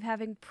accuse me of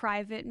having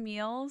private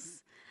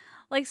meals.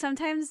 Like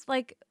sometimes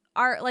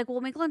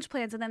we'll make lunch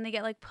plans and then they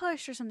get like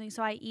pushed or something,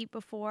 so I eat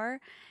before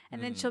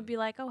and then she'll be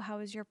like, "Oh, how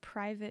was your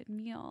private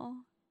meal?"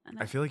 And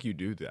I feel like you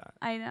do that.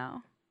 I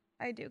know.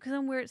 I do cuz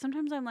I'm weird.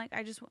 Sometimes I'm like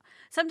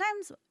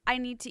sometimes I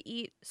need to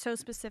eat so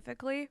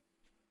specifically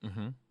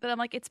Mm-hmm. that I'm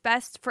like, it's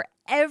best for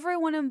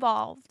everyone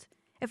involved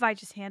if I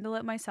just handle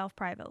it myself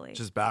privately.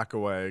 Just back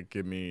away.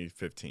 Give me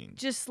 15.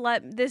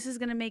 This is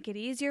going to make it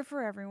easier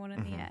for everyone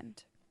in the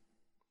end.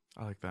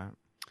 I like that.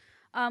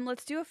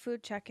 Let's do a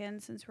food check-in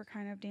since we're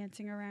kind of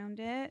dancing around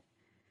it.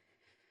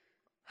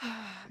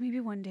 Maybe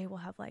one day we'll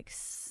have like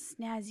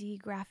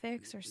snazzy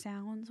graphics or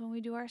sounds when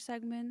we do our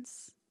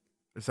segments.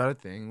 Is that a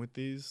thing with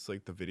these?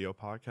 Like the video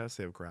podcasts,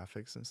 they have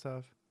graphics and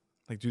stuff?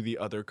 Like do the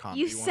other comedy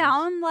You ones?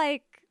 sound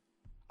like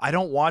I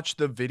don't watch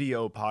the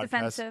video podcast.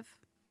 defensive.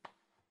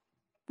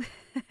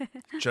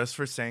 Just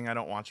for saying I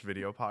don't watch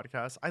video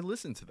podcasts, I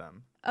listen to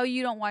them. Oh,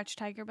 you don't watch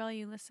Tiger Belly?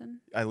 You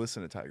listen? I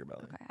listen to Tiger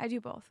Belly. Okay, I do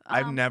both.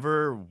 I've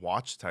never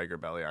watched Tiger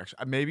Belly,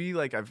 actually. Maybe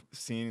like I've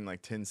seen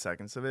like 10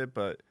 seconds of it,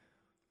 but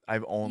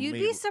You'd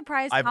be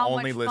surprised I've how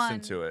only much listened fun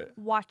to it.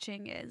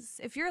 watching is.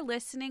 If you're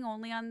listening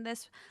only on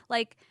this,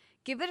 like,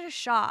 give it a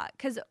shot.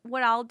 Because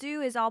what I'll do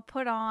is I'll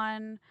put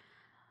on,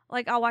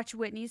 like, I'll watch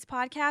Whitney's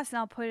podcast and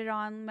I'll put it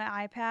on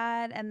my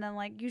iPad. And then,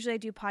 like, usually I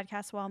do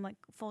podcasts while I'm, like,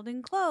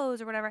 folding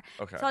clothes or whatever.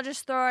 Okay. So I'll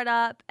just throw it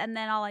up and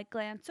then I'll, like,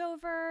 glance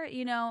over.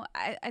 You know,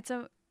 I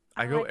go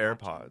like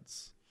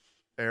AirPods.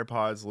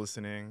 AirPods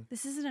listening.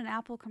 This isn't an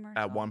Apple commercial.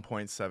 At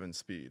 1.7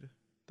 speed.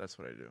 That's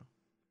what I do.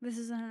 This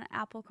isn't an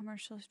Apple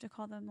commercial to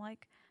call them.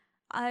 Like,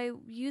 I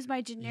use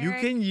my generic You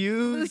can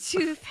use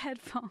Bluetooth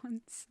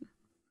headphones.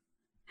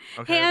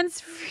 Okay.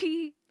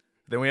 Hands-free.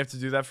 Then we have to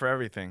do that for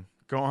everything.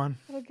 Go on.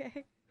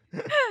 Okay.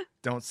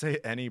 Don't say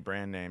any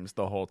brand names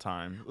the whole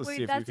time. Let's see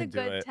Wait, if that's you a can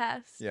do good it.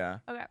 test. Yeah.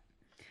 Okay.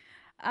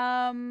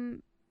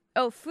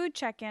 Food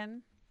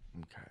check-in.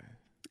 Okay.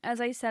 As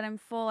I said, I'm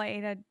full. I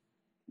ate a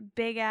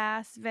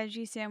big-ass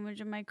veggie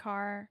sandwich in my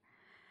car.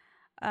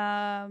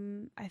 I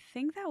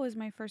think that was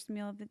my first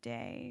meal of the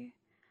day.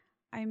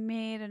 I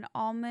made a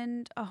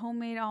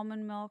homemade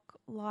almond milk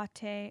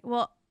latte.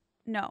 Well,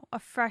 no, I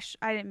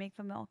didn't make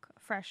the milk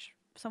fresh.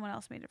 Someone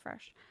else made it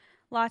fresh.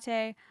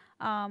 Latte,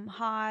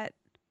 hot,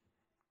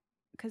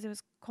 because it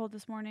was cold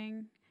this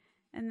morning.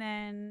 And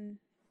then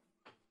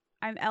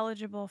I'm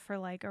eligible for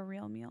like a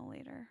real meal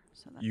later.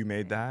 So that's You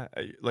made great. that?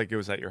 Like it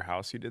was at your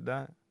house you did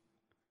that?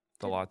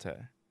 The latte?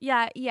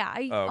 Yeah.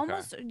 I Oh, okay.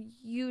 almost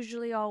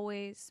usually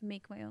always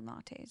make my own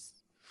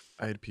lattes.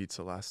 I had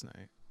pizza last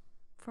night.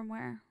 From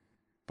where?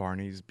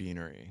 Barney's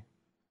Beanery.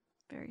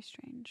 Very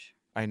strange.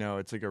 I know,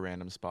 it's like a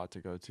random spot to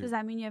go to. Does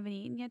that mean you haven't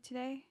eaten yet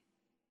today?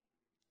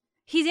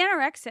 He's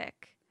anorexic.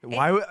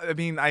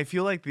 I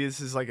feel like this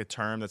is like a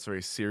term that's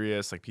very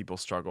serious. Like people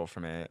struggle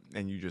from it,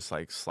 and you just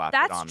like slap it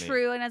on me. That's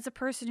true. And as a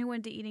person who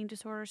went to eating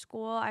disorder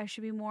school, I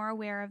should be more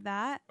aware of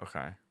that.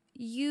 Okay.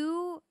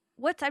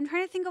 I'm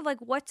trying to think of like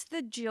what's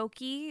the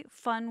jokey,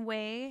 fun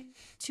way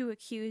to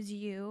accuse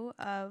you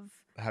of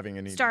having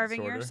an eating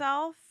starving disorder.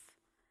 yourself.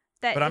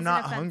 But I'm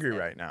not offensive. hungry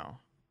right now.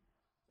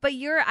 But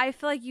I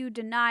feel like you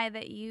deny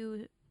that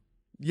you.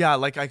 Yeah,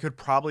 like I could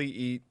probably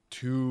eat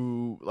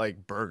 2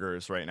 like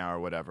burgers right now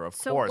or whatever. Of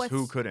course,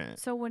 who couldn't?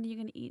 So what are you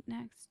gonna eat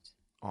next?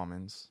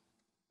 Almonds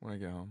when I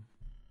get home.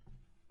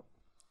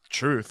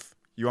 Truth.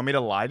 You want me to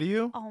lie to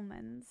you?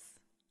 Almonds.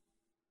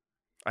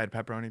 I had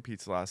pepperoni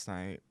pizza last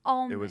night.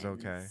 Almonds. It was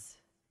okay.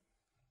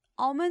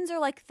 Almonds are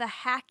like the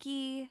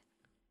hacky.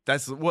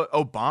 That's what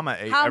Obama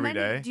ate every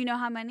day. Do you know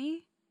how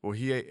many? Well,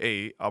 he ate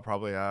 8. I'll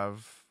probably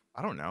have,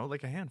 I don't know,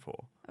 like a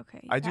handful.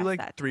 Okay. I do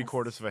like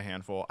 3/4 of a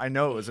handful. I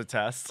know it was a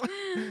test.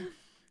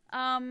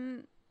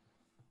 I'll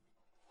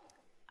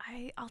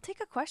take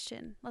a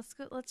question. Let's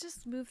go. Let's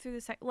just move through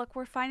the Look,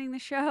 we're finding the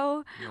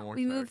show.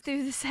 We move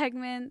through the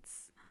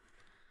segments.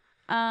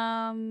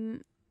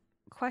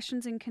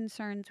 Questions and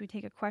concerns. We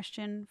take a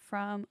question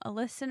from a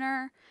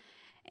listener,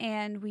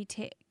 and we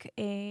take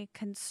a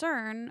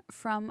concern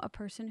from a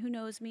person who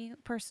knows me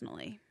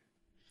personally.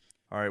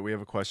 All right, we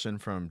have a question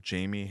from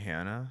Jamie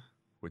Hannah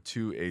with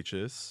 2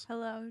 H's.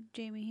 Hello,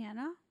 Jamie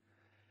Hannah.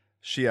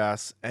 She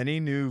asks, any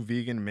new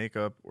vegan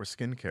makeup or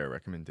skincare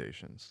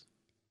recommendations?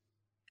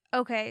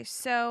 Okay,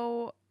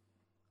 so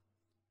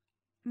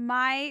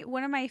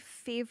one of my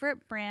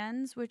favorite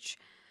brands, which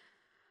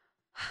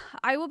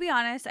I will be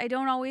honest, I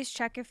don't always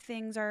check if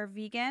things are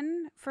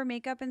vegan for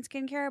makeup and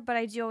skincare, but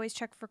I do always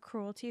check for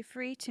cruelty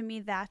free. To me,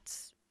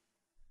 that's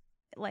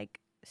like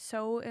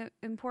so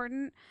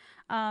important.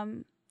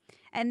 And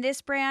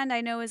this brand I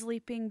know is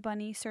Leaping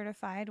Bunny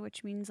certified,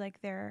 which means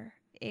like they're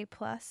A+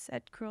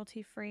 at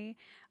cruelty free.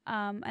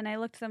 And I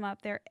looked them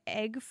up. They're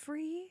egg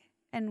free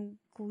and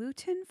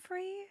gluten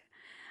free.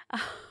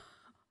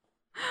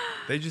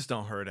 They just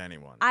don't hurt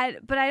anyone.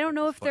 But I don't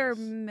know if they're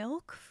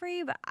milk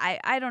free, but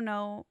I don't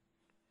know.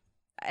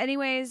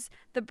 Anyways,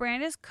 the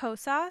brand is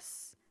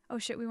Kosas. Oh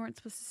shit, we weren't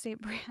supposed to state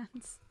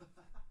brands.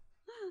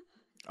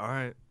 All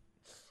right.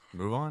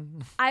 Move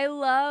on. I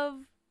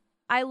love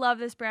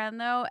this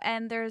brand though,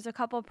 and there's a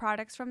couple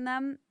products from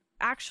them.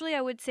 Actually,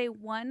 I would say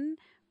one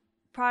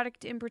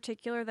product in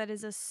particular that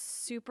is a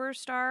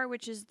superstar,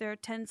 which is their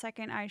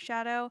 10-second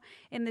eyeshadow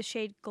in the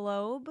shade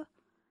Globe.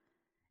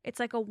 It's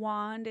like a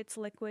wand, it's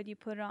liquid, you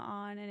put it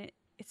on, and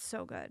it's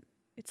so good.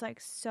 It's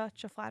like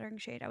such a flattering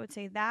shade. I would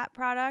say that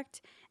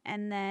product,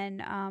 and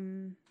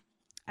then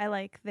I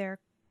like their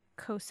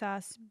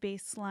Kosas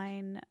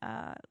baseline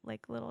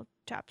like little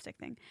chapstick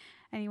thing.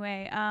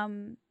 Anyway,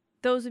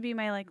 those would be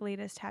my like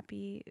latest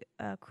happy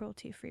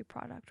cruelty-free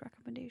product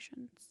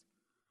recommendations.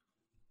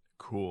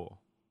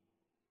 Cool.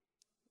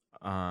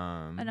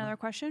 Another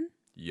question?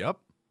 Yep.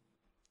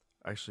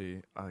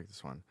 Actually, I like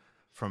this one.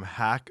 From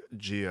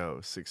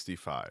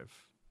HackGeo65.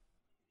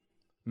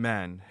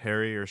 Men,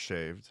 hairy or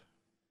shaved?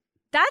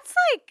 That's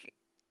like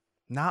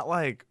not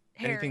like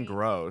hairy. Anything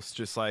gross,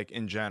 just like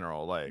in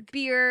general, like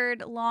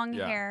beard, long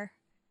hair.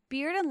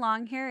 Beard and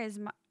long hair is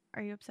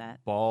Are you upset?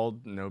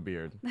 Bald, no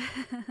beard.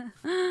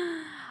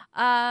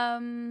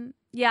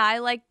 Yeah, I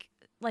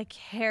like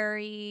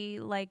hairy,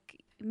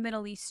 like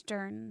Middle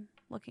Eastern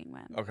looking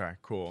men. Okay,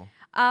 cool.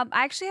 I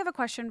actually have a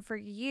question for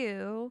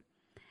you.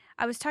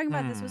 I was talking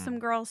about this with Hmm. some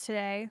girls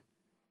today.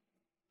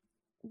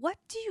 What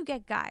do you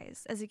get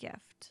guys as a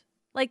gift?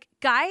 Like,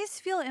 guys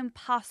feel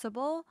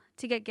impossible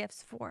to get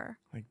gifts for.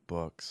 Like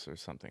books or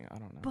something. I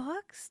don't know.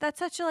 Books? That's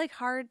such a like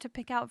hard to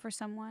pick out for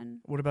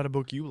someone. What about a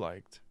book you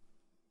liked?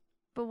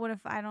 But what if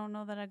I don't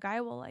know that a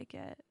guy will like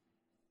it?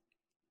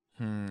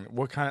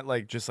 What kind of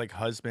like just like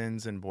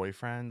husbands and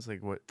boyfriends?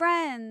 Like what?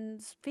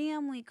 Friends,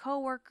 family,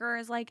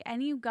 coworkers, like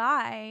any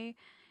guy,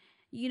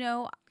 you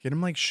know, Get him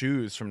like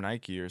shoes from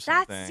Nike or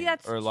something.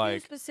 that's or too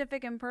like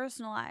specific and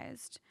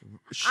personalized.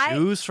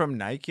 shoes from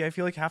Nike. I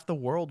feel like half the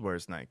world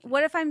wears Nike.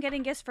 What if I'm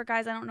getting gifts for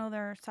guys I don't know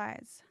their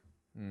size?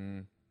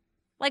 Mm.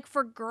 Like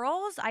for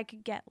girls, I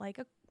could get like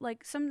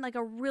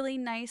a really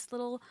nice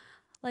little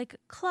like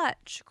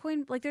clutch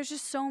coin. Like there's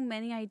just so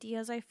many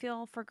ideas I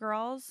feel for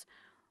girls.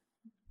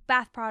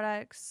 Bath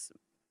products.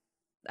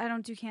 I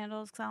don't do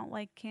candles because I don't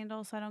like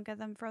candles, so I don't get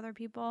them for other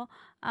people.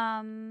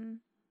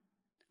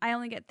 I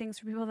only get things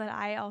for people that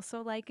I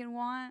also like and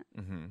want.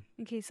 Mm-hmm.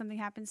 In case something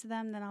happens to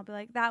them, then I'll be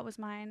like, that was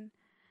mine.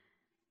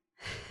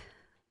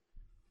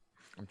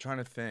 I'm trying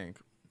to think.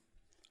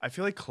 I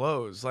feel like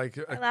clothes, like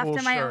a I laughed cool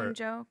at my shirt. own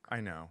joke.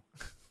 I know.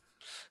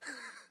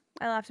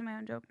 I laughed at my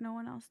own joke. No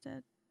one else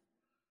did.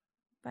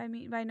 By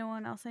no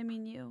one else, I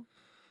mean you.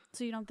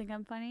 So you don't think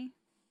I'm funny?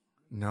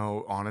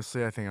 No,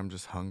 honestly, I think I'm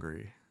just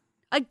hungry.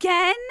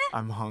 Again?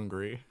 I'm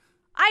hungry.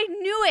 I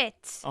knew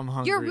it. I'm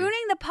hungry. You're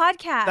ruining the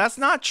podcast. That's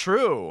not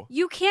true.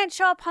 You can't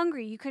show up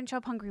hungry. You couldn't show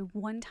up hungry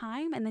one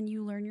time, and then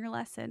you learn your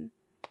lesson.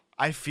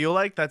 I feel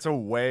like that's a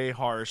way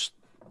harsh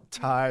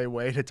Thai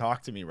way to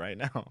talk to me right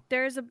now.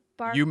 There's a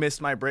bar. You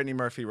missed my Brittany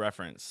Murphy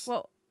reference.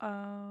 Well,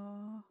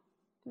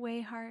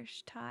 way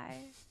harsh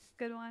Thai.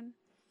 Good one.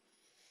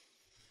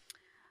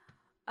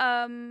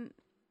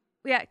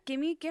 Yeah. Give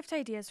me gift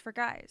ideas for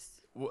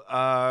guys.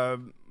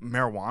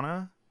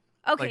 Marijuana?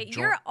 Okay,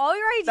 Like all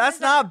your ideas. That's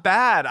not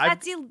bad.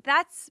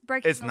 That's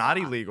breaking. It's the not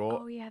law. illegal.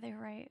 Oh yeah, they're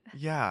right.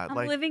 Yeah, I'm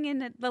like living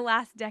in the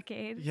last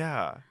decade.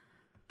 yeah,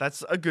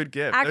 that's a good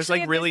gift. Actually, There's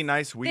like if really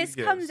nice weed This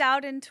gifts. comes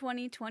out in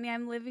 2020.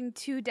 I'm living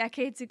 2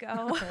 decades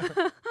ago.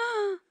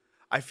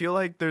 I feel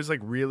like there's like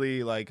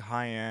really like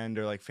high end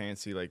or like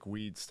fancy like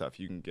weed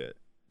stuff you can get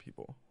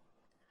people.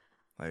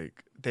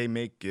 Like they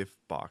make gift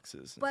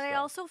boxes. And But I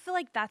stuff. also feel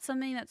like that's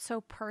something that's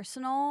so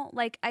personal.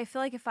 Like I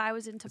feel like if I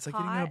was into It's like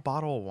pot, getting a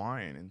bottle of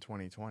wine in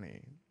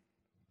 2020.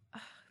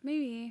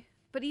 maybe.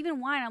 But even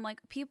wine, I'm like,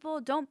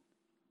 people don't.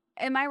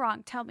 Am I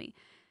wrong? Tell me.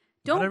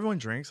 Not everyone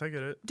drinks. I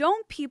get it.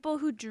 Don't people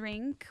who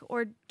drink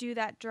or do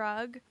that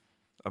drug,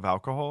 Of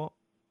alcohol.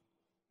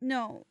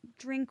 no,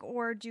 drink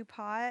or do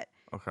pot,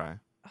 Okay.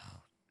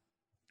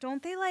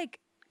 don't they like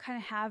kind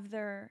of have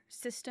their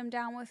system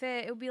down with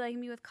it? It would be like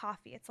me with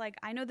coffee. It's like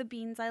I know the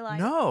beans I like.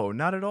 No,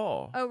 not at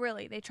all. Oh,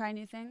 really? They try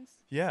new things?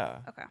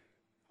 Yeah. Okay.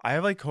 I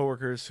have like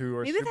coworkers who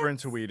are Maybe super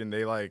into that's- weed and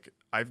they like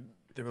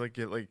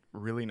get like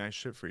really nice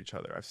shit for each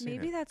other. I've seen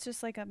Maybe it. that's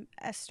just like a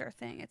Esther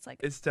thing. It's like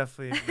It's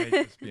definitely it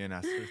may just be an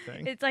Esther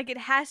thing. it's like it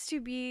has to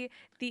be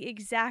the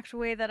exact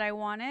way that I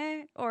want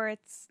it, or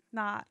it's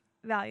not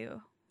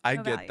value. I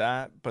no get value.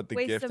 that, but the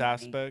Waste gift of money.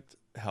 aspect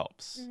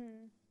helps.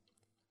 Mm-hmm.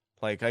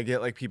 Like I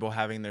get like people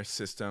having their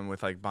system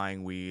with like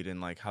buying weed and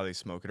like how they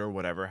smoke it or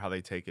whatever, how they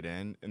take it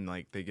in, and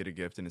like they get a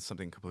gift and it's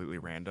something completely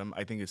random.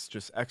 I think it's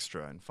just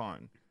extra and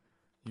fun.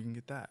 You can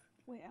get that.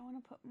 Wait, I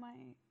want to put my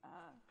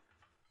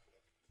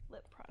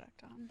lip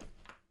product on.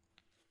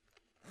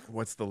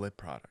 What's the lip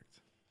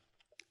product?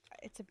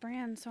 It's a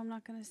brand, so I'm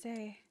not gonna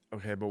say.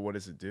 Okay, but what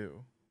does it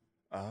do?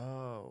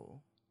 Oh,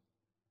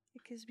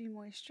 It gives me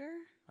moisture.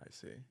 I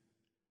see.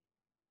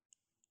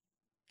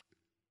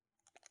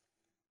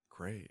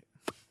 Great.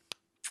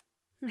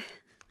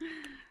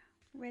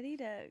 Ready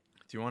to?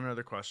 Do you want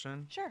another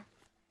question? Sure.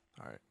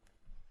 All right.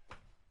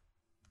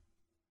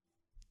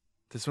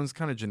 This one's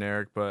kind of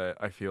generic, but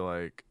I feel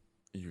like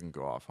you can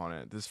go off on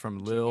it. This is from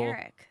Lil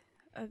Generic.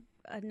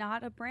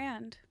 Not a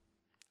brand.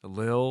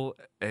 Lil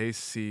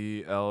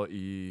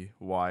ACLEYNA.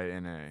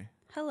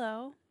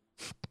 Hello.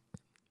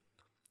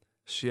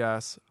 She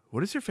asks,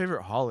 "What is your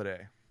favorite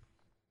holiday?"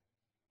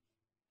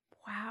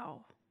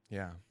 Wow.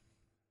 Yeah.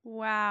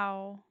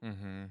 Wow.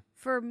 Mm-hmm.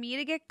 For me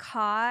to get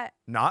caught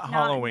Not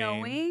Halloween. not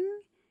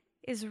knowing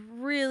is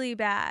really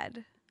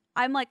bad.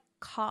 I'm like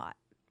caught.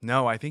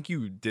 No, I think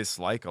you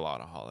dislike a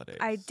lot of holidays.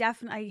 I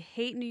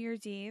hate New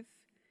Year's Eve.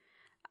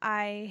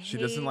 She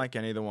doesn't like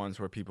any of the ones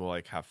where people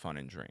like have fun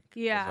and drink.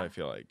 Yeah. That's what I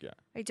feel like, yeah.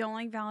 I don't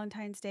like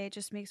Valentine's Day. It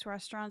just makes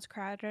restaurants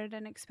crowded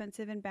and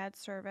expensive and bad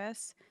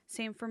service.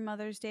 Same for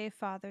Mother's Day,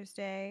 Father's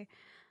Day.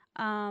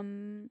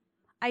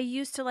 I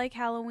used to like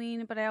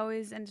Halloween, but I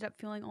always ended up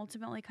feeling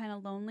ultimately kind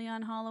of lonely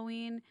on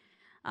Halloween.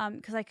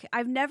 Because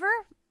I've never,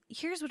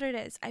 here's what it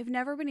is. I've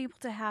never been able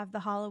to have the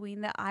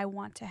Halloween that I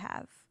want to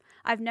have.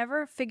 I've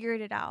never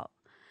figured it out.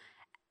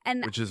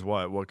 And Which is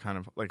what? What kind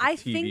of like a I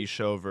TV think-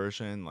 show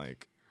version?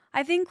 Like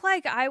I think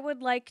like I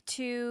would like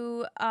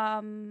to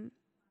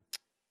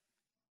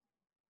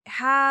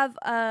have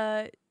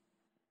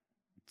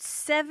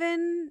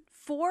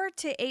 4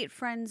 to 8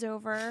 friends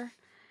over,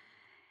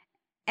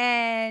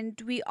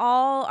 and we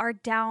all are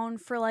down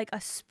for like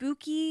a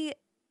spooky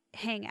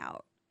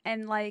hangout.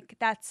 And like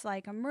that's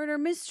like a murder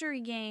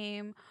mystery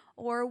game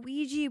or a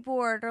Ouija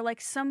board, or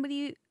like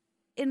somebody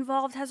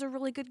involved has a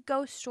really good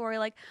ghost story.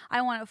 Like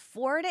I want a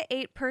 4 to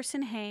 8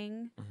 person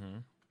hang. Mm-hmm.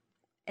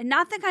 And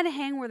not the kind of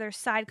hang where there's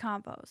side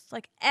combos.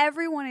 Like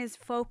everyone is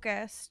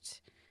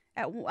focused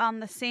on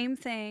the same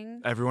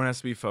thing. Everyone has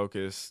to be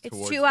focused. It's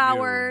towards 2 you.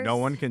 hours. No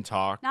one can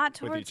talk Not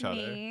with towards each other.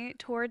 me,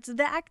 towards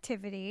the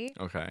activity.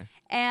 Okay.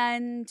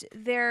 And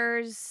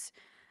it's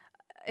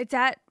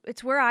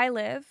where I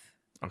live.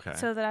 Okay.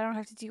 So that I don't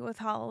have to deal with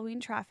Halloween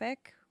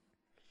traffic.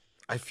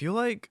 I feel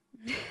like,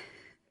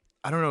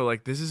 I don't know,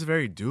 like this is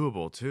very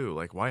doable too.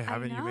 Like why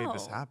haven't you made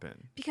this know.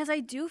 happen? Because I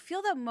do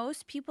feel that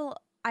most people,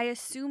 I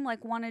assume,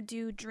 like want to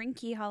do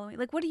drinky Halloween.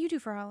 Like what do you do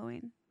for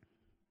Halloween?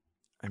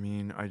 I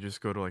mean, I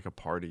just go to like a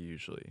party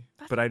usually.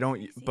 That's But I don't,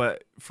 crazy.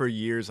 but for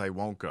years I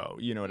won't go.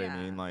 You know what I Yeah.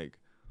 mean? Like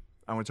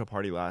I went to a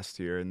party last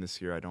year and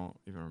this year I don't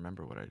even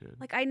remember what I did.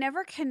 Like I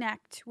never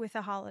connect with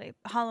a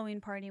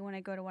Halloween party when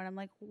I go to one. I'm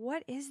like,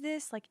 what is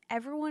this? Like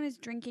everyone is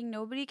drinking.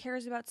 Nobody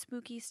cares about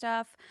spooky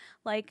stuff.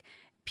 Like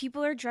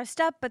people are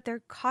dressed up, but their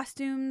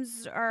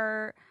costumes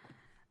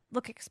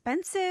look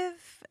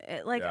expensive.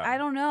 Like Yeah. I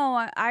don't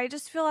know. I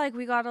just feel like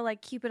we gotta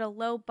like keep it a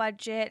low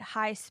budget,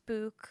 high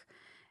spook,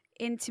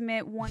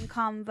 intimate one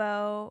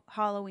combo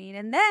Halloween.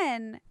 And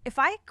then if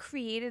I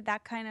created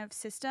that kind of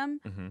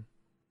system, Mm-hmm.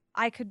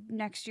 I could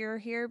next year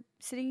be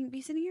sitting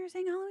here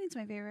saying Halloween's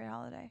my favorite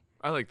holiday.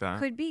 I like that.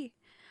 Could be.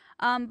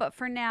 But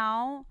for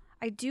now,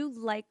 I do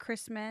like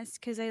Christmas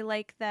because I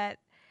like that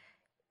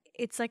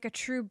it's like a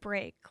true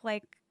break.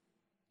 Like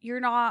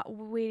you're not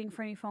waiting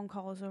for any phone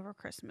calls over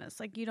Christmas.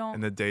 Like you don't.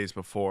 And the days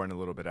before and a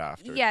little bit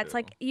after. Yeah, it's too.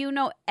 like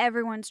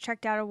everyone's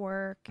checked out of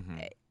work.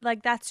 Mhm.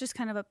 Like that's just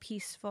kind of a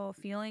peaceful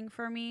feeling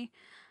for me.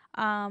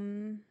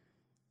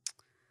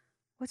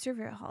 What's your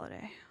favorite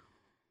holiday?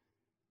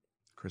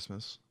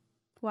 Christmas.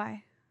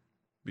 Why?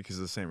 Because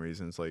of the same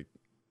reasons, like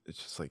it's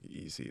just like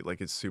easy.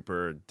 Like it's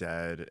super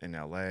dead in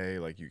LA.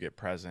 Like you get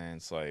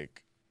presents.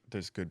 Like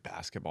there's good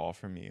basketball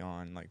for me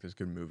on. Like there's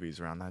good movies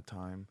around that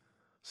time.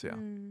 So yeah,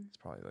 it's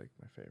probably like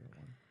my favorite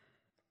one.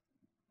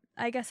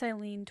 I guess I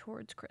lean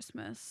towards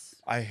Christmas.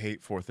 I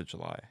hate 4th of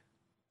July.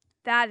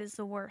 That is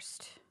the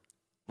worst.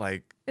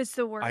 Like It's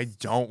the worst. I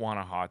don't want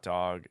a hot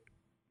dog.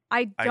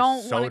 I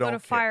don't so want to go don't to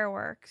care.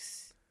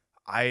 fireworks.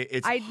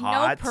 It's I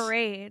hot. no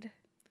parade. It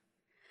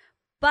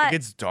But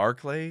gets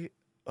dark late.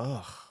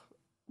 Ugh.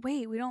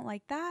 wait, we don't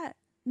like that?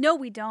 No,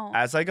 we don't.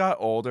 As I got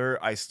older,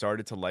 I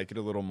started to like it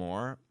a little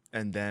more,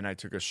 and then I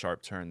took a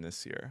sharp turn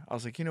this year. I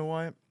was like, you know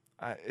what?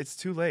 It's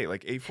too late.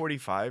 Like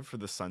 8:45 for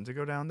the sun to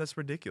go down. That's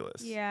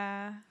ridiculous.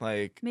 Yeah.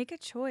 Like Make a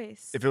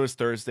choice. if it was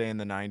Thursday in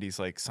the 90s,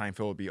 like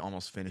Seinfeld would be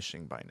almost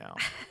finishing by now.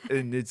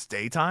 And it's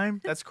daytime?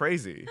 That's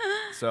crazy.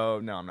 So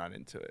no, I'm not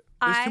into it.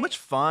 There's too much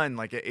fun.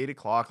 Like at 8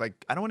 o'clock.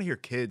 Like I don't want to hear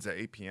kids at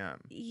 8 p.m.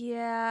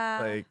 Yeah.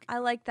 Like- I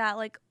like that.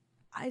 Like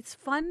it's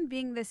fun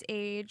being this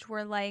age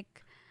where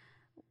like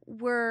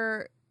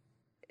we're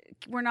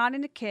not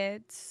into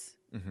kids.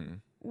 Mm-hmm.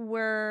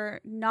 We're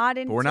not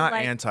into But we're not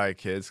like,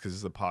 anti-kids because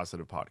it's a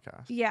positive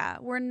podcast. yeah,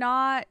 we're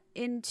not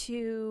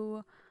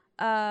into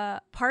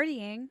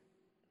partying.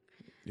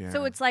 Yeah.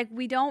 So it's like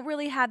we don't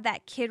really have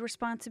that kid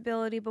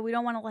responsibility, but we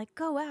don't want to like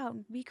go out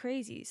and be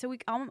crazy. So we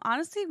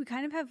honestly we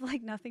kind of have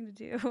like nothing to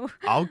do.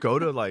 I'll go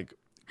to like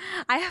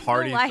I have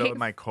parties no life. with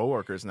my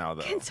coworkers now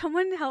though. Can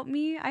someone help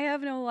me? I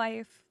have no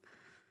life.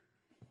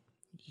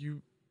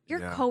 Your Your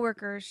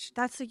coworkers,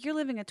 that's like you're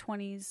living a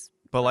 20s.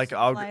 But like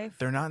person's life.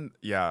 they're not.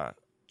 Yeah,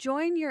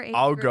 Join your age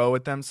I'll group. go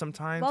with them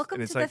sometimes. Welcome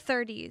and it's to like, the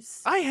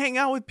 30s. I hang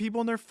out with people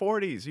in their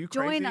 40s. Are you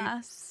crazy? Join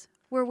us.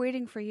 We're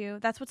waiting for you.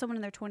 That's what someone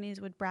in their 20s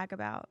would brag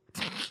about.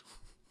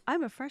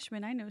 I'm a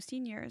freshman. I know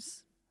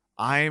seniors.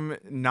 I'm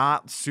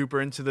not super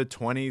into the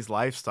 20s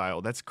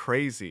lifestyle. That's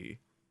crazy.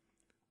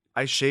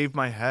 I shave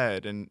my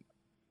head and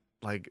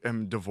like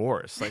am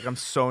divorced. Like I'm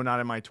so not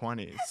in my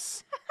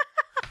 20s.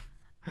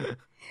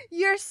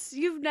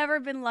 You've never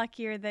been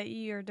luckier that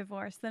you're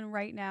divorced than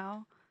right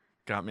now.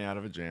 Got me out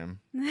of a jam.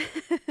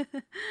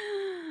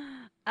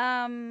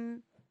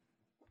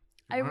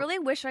 I really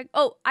wish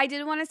I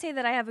did want to say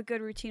that I have a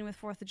good routine with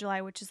 4th of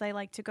July, which is I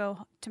like to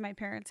go to my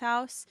parents'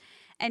 house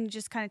and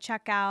just kind of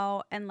check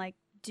out and like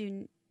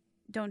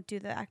don't do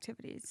the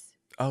activities.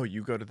 Oh,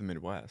 you go to the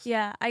Midwest.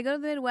 Yeah, I go to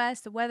the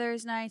Midwest. The weather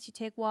is nice. You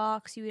take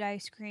walks, you eat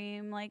ice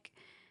cream, like,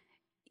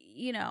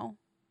 you know.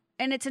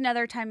 And it's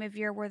another time of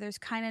year where there's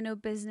kind of no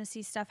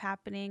businessy stuff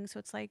happening. So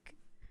it's like,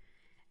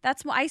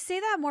 I say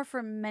that more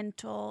for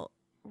mental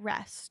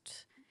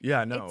rest.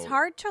 Yeah, no. It's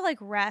hard to like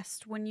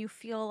rest when you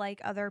feel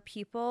like other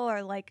people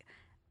are like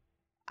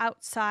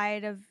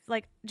outside of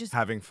like just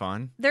Having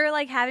fun. they're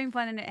like having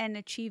fun and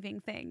achieving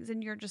things.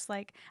 And you're just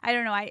like, I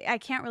don't know. I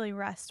can't really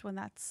rest when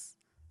that's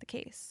the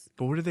case.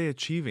 But what are they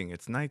achieving?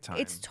 It's nighttime.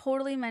 It's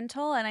totally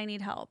mental and I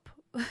need help.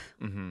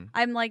 Mm-hmm.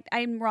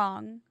 I'm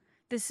wrong.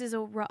 This is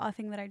a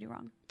thing that I do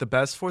wrong. The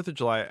best 4th of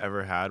July I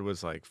ever had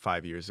was like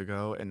 5 years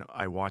ago, and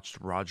I watched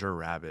Roger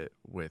Rabbit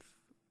with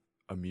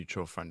a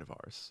mutual friend of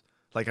ours.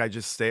 Like I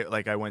just stayed,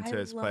 like I went to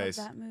his place.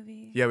 I love that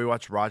movie. Yeah, we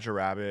watched Roger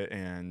Rabbit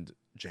and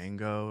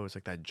Django. It was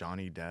like that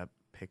Johnny Depp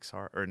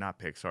Pixar, or not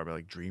Pixar, but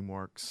like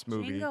DreamWorks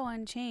movie. Django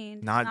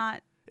Unchained.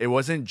 Not. It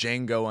wasn't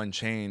Django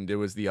Unchained. It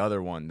was the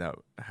other one that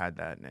had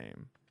that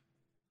name.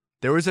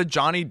 There was a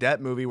Johnny Depp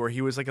movie where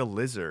he was like a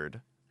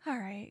lizard. All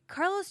right.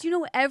 Carlos, you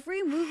know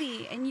every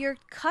movie, and your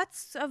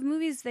cuts of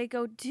movies, they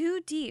go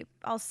too deep.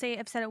 I've said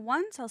it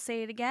once, I'll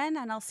say it again,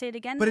 and I'll say it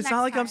again. But the it's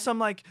not next like I'm time. some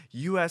like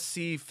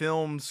USC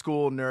film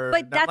school nerd.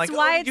 But that's like,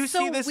 why you it's see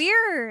so this?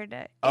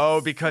 weird. Oh,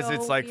 It's because so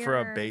it's like for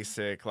a weird.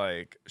 basic,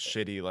 like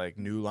shitty, like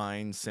New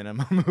Line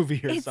cinema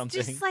movie or It's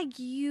something. just like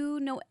you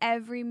know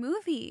every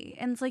movie,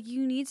 and it's like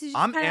you need to just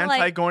I'm kinda anti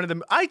like, going to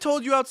the. I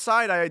told you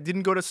outside I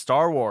didn't go to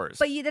Star Wars.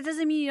 but that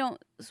doesn't mean you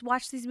don't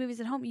watch these movies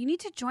at home. You need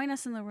to join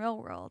us in the real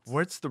world.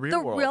 What's the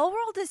real world? The real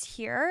world is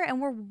here, and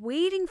we're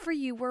waiting for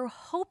you. We're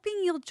hoping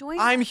you'll join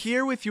I'm us.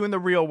 here with you in the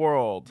real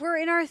world. We're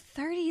in our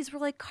 30s. We're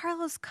like,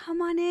 Carlos,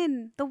 come on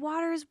in. The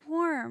water is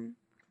warm.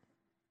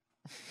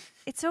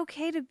 It's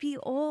okay to be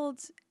old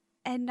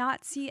and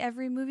not see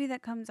every movie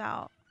that comes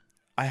out.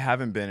 I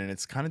haven't been, and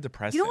it's kind of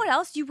depressing. You know what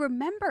else? You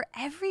remember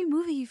every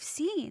movie you've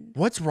seen.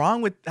 What's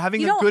wrong with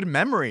having You a know, good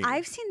memory?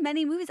 I've seen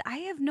many movies. I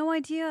have no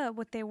idea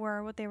what they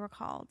were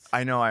called.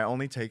 I know. I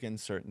only take in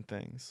certain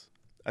things.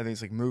 I think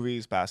it's like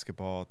movies,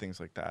 basketball, things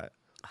like that.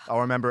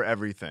 I'll remember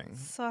everything.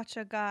 Such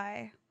a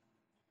guy.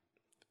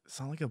 It's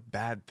not like a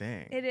bad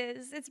thing. It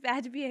is. It's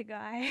bad to be a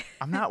guy.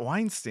 I'm not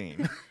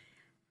Weinstein.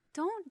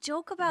 Don't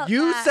joke about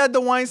You that. said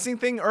the Weinstein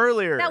thing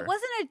earlier. That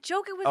wasn't a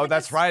joke. It was Oh, like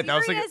that's a right. That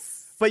was like a- serious...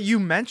 But you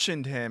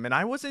mentioned him, and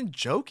I wasn't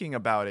joking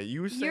about it.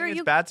 You were saying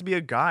it's bad to be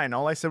a guy, and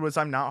all I said was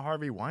I'm not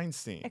Harvey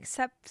Weinstein.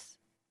 Except...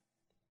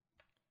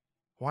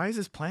 Why is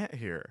this plant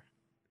here?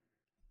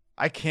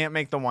 I can't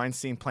make the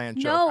Weinstein plant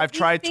joke. No, I've these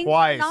tried things are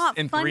twice not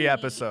in funny. 3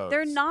 episodes.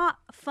 They're not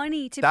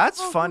funny to That's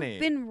people funny.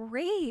 who've been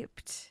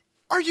raped.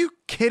 Are you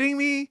kidding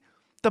me?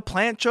 The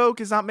plant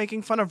joke is not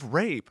making fun of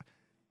rape.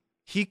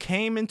 He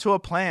came into a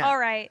plant, All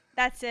right,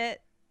 that's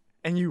it.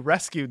 and you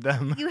rescued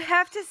them. You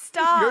have to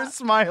stop. You're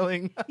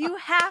smiling. You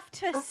have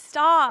to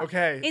stop.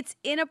 Okay. It's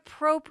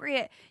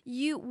inappropriate.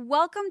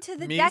 Welcome to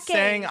the Me decade.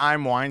 saying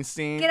I'm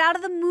Weinstein. Get out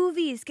of the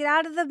movies. Get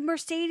out of the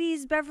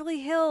Mercedes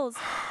Beverly Hills.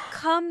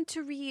 Come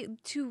to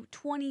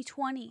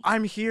 2020.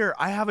 I'm here.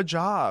 I have a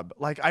job.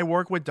 Like, I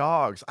work with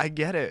dogs. I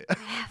get it. I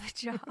have a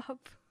job.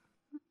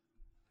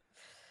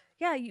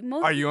 Yeah,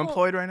 most Are you people-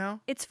 employed right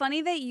now? It's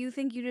funny that you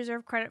think you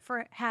deserve credit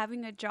for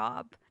having a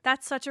job.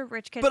 That's such a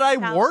rich kid But I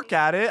mentality. work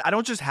at it. I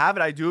don't just have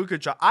it. I do a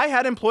good job. I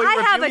had employee I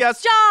have review a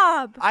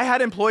job. I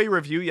had employee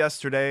review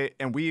yesterday,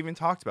 and we even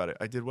talked about it.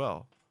 I did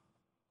well.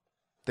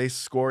 They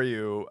score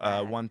you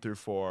 1 through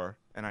 4,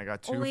 and I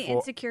got 2. Only 4.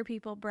 insecure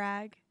people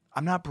brag.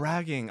 I'm not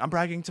bragging. I'm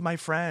bragging to my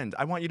friend.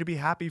 I want you to be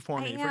happy for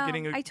me for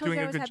getting I told doing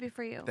you I a was good happy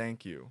for you.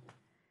 Thank you.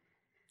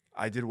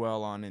 I did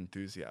well on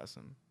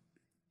enthusiasm.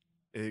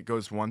 It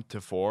goes 1 to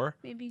 4.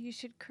 Maybe you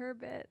should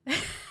curb it.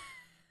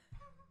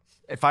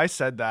 If I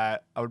said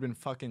that, I would have been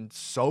fucking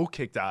so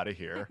kicked out of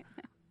here.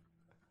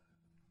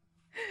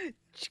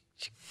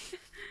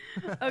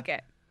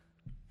 Okay.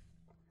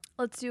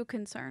 Let's do a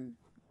concern.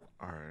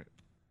 All right.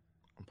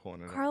 I'm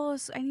pulling it up.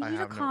 Carlos, I need I you to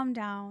have no- calm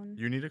down.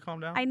 You need to calm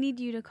down? I need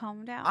you to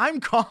calm down. I'm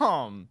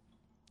calm.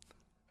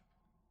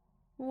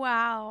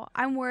 Wow.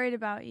 I'm worried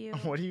about you.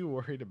 What are you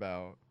worried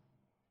about?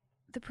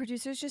 The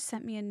producers just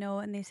sent me a note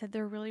and they said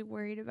they're really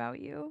worried about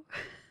you.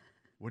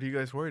 What are you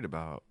guys worried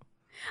about?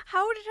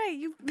 How could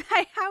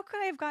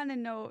I have gotten a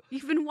note?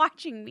 You've been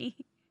watching me.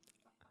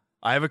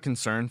 I have a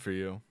concern for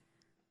you.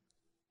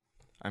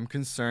 I'm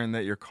concerned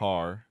that your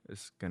car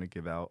is going to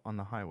give out on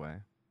the highway.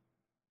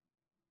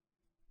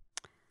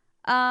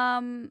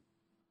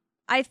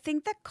 I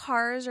think that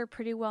cars are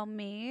pretty well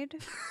made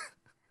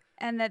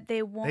and that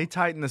they won't. They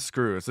tighten the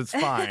screws. It's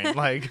fine.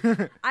 Like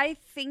I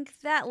think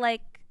that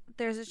like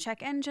there's a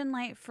check engine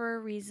light for a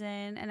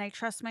reason, and I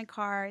trust my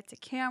car. It's a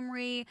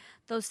Camry.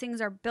 Those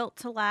things are built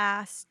to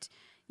last.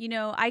 You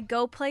know, I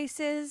go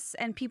places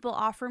and people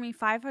offer me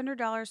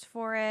 $500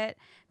 for it.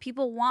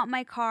 People want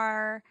my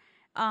car,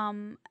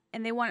 and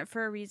they want it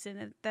for a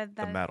reason. the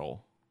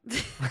metal.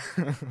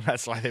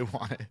 That's why they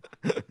want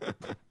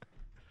it.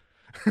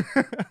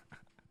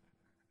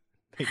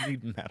 They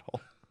need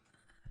metal.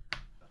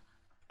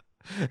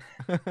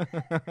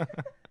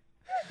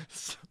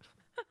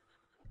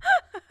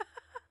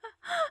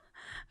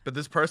 But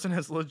this person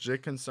has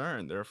legit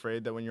concern. They're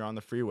afraid that when you're on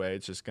the freeway,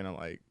 it's just gonna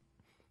like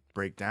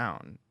break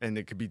down, and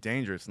it could be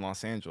dangerous in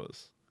Los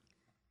Angeles.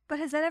 But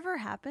has that ever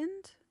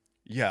happened?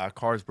 Yeah, a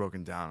car's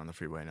broken down on the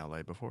freeway in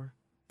LA before.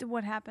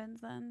 What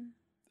happens then?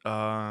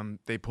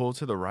 They pull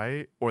to the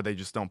right, or they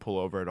just don't pull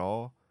over at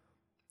all,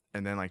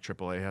 and then like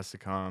AAA has to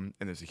come,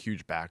 and there's a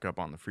huge backup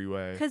on the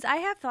freeway. Because I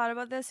have thought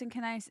about this, and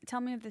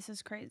tell me if this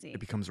is crazy? It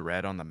becomes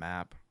red on the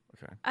map.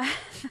 Okay.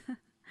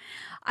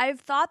 I've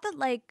thought that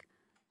like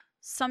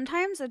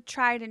sometimes a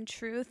tried and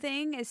true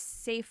thing is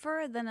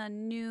safer than a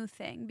new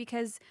thing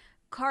because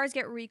cars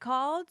get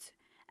recalled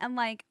and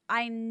like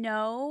I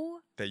know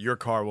That your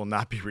car will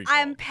not be recalled.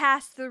 I'm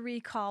past the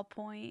recall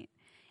point.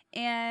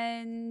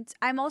 And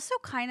I'm also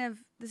kind of,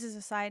 this is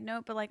a side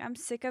note, but like I'm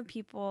sick of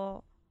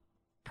people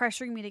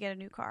pressuring me to get a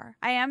new car.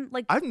 I am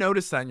like, I've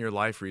noticed that in your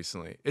life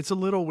recently. It's a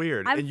little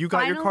weird. I'm And you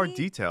got your car finally-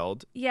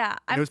 detailed. yeah,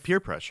 And it was peer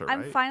pressure, right?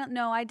 I'm finally,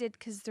 no, I did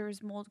because there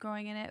was mold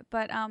growing in it,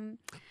 but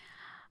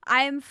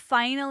I'm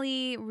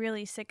finally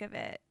really sick of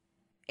it.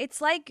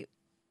 It's like,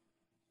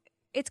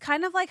 it's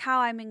kind of like how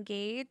I'm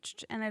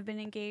engaged, and I've been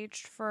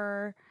engaged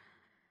for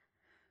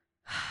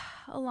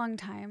a long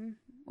time,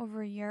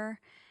 over a year.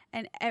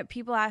 And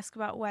people ask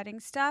about wedding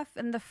stuff.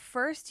 And the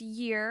first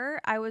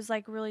year, I was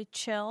like really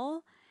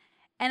chill.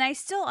 And I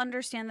still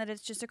understand that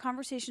it's just a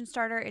conversation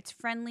starter. It's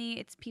friendly.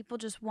 It's people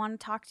just want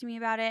to talk to me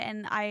about it.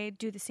 And I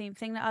do the same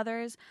thing to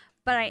others.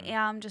 But I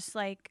am just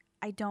like,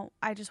 I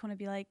just want to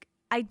be like,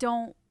 I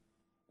don't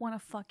want a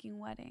fucking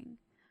wedding.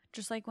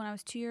 Just like when I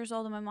was 2 years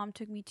old and my mom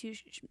took me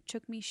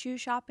shoe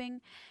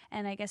shopping,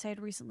 and I guess I had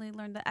recently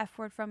learned the F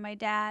word from my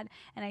dad,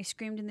 and I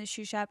screamed in the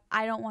shoe shop,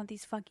 I don't want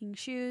these fucking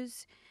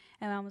shoes.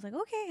 And my mom was like,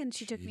 okay, and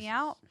she took me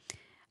out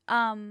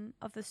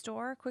of the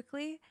store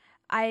quickly.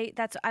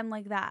 I'm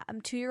like that. I'm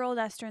 2-year-old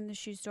Esther in the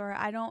shoe store.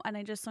 And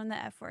I just learned the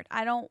F word.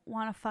 I don't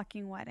want a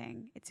fucking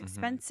wedding. It's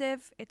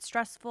expensive. It's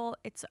stressful.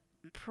 It's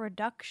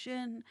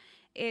production.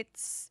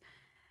 It's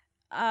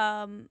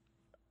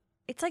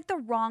like the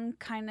wrong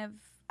kind of,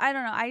 I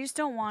don't know. I just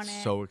don't want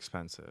it. So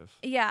expensive.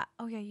 Yeah.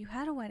 Oh yeah, you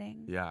had a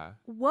wedding. Yeah.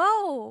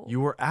 Whoa. You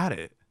were at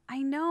it.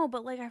 I know,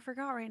 but like I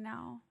forgot right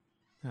now.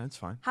 Yeah, it's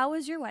fine. How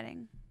was your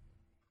wedding?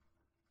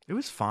 It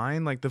was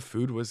fine. Like the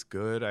food was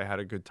good. I had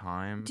a good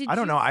time. Did I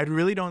don't you- know. I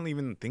really don't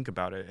even think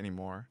about it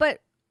anymore.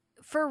 But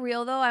for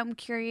real though, I'm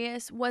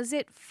curious. Was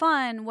it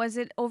fun? Was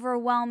it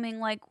overwhelming?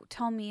 Like,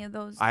 tell me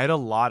those. I had a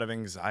lot of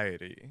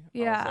anxiety. I was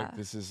Yeah. like,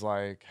 this is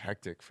like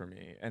hectic for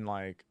me. And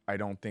like, I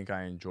don't think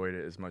I enjoyed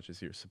it as much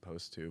as you're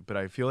supposed to. But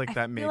I feel like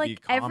that may feel be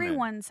like common.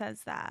 everyone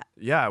says that.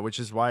 Yeah, which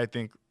is why I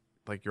think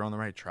like you're on the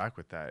right track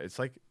with that. It's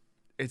like,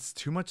 it's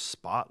too much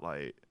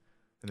spotlight.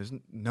 And there's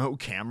no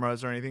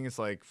cameras or anything. It's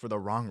like for the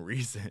wrong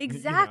reason. you know?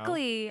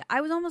 Exactly. I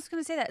was almost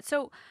going to say that.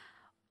 So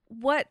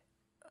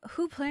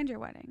who planned your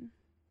wedding?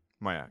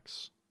 My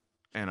ex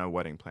and a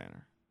wedding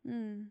planner.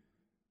 Mm.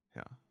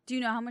 Yeah. Do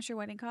you know how much your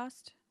wedding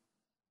cost?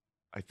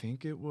 I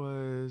think it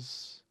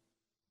was.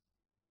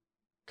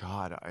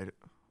 God,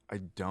 I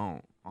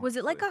don't. Was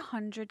it like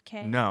honestly.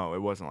 $100K? No,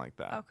 it wasn't like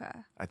that. Okay.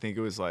 I think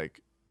it was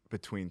like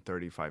between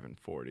 35 and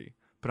 40.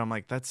 But I'm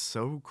like, that's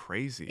so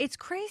crazy. It's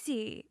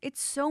crazy.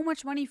 It's so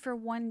much money for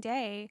one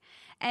day.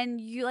 And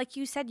you, like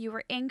you said, you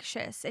were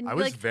anxious. And I you,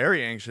 was like,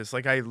 very anxious.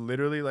 Like I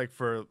literally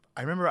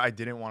I remember I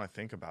didn't want to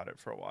think about it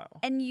for a while.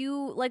 and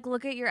you like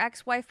look at your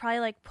ex-wife probably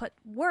like put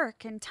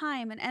work and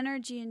time and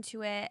energy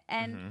into it.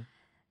 And Mhm.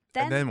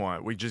 then, And then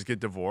what? We just get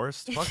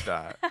divorced? Fuck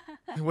that.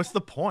 What's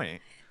the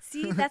point?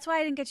 see, that's why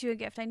I didn't get you a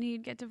gift. I knew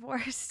you'd get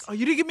divorced. Oh,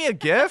 you didn't give me a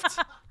gift?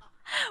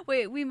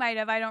 Wait, we might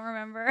have. I don't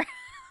remember.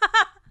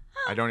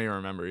 I don't even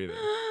remember either.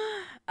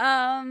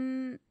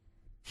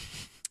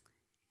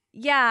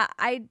 Yeah,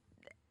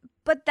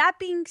 but that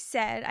being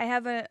said, I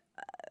have a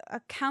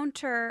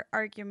counter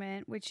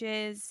argument, which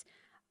is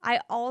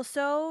I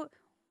also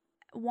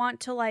want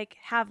to like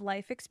have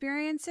life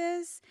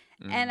experiences,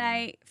 and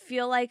I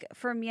feel like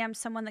for me, I'm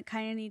someone that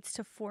kind of needs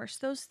to force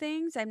those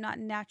things. I'm not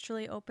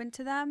naturally open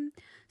to them.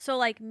 So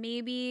like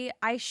maybe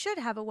I should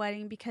have a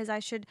wedding because I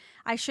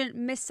shouldn't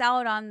miss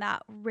out on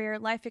that rare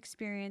life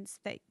experience,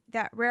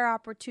 that rare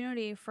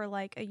opportunity for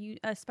like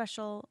a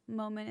special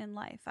moment in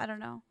life. I don't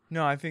know.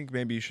 No, I think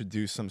maybe you should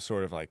do some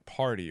sort of like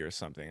party or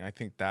something. I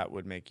think that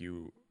would make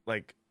you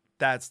like,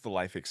 that's the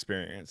life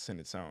experience in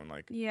its own.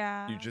 Like,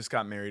 Yeah. you just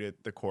got married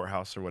at the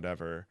courthouse or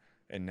whatever,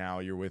 and now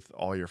you're with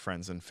all your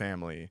friends and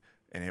family,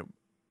 and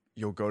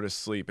you'll go to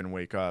sleep and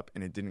wake up,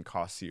 and it didn't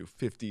cost you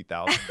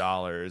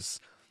 $50,000,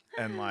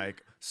 and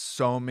like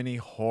so many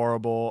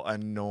horrible,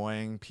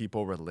 annoying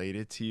people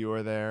related to you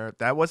are there.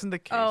 That wasn't the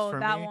case for me.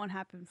 That won't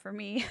happen for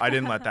me. I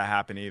didn't let that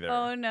happen either.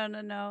 Oh no.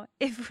 No.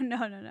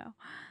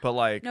 But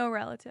like, No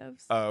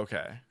relatives. oh,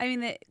 okay, I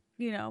mean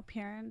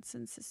parents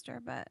and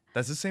sister, but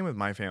that's the same with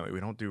my family. We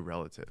don't do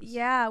relatives.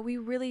 yeah, we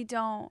really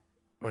don't.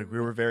 Like we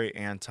were very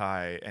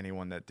anti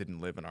anyone that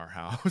didn't live in our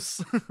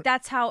house.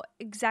 That's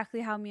exactly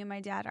how me and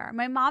my dad are.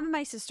 My mom and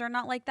my sister are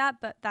not like that,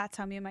 but that's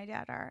how me and my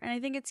dad are. And I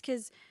think it's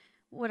because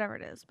whatever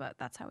it is, but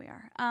that's how we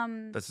are.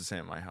 That's the same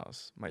at my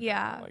house. My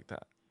Yeah. dad not like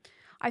that.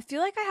 I feel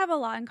like I have a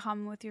lot in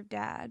common with your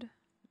dad.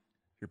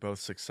 You're both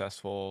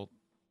successful.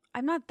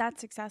 I'm not that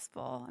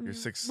successful. I You're mean,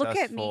 successful. Look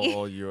at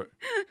me.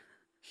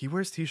 He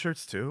wears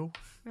t-shirts too.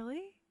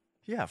 Really?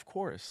 Yeah, of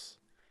course.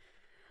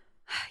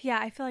 Yeah,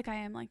 I feel like I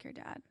am like your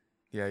dad.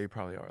 Yeah, you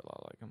probably are a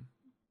lot like him.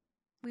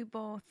 We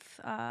both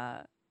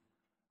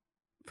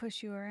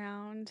push you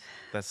around.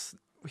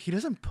 He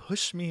doesn't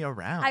push me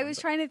around. I was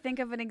trying to think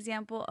of an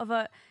example of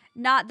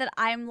not that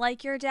I'm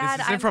like your dad.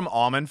 This isn't from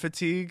almond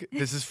fatigue.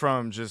 This is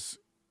from just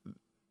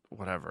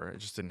whatever. It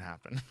just didn't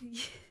happen.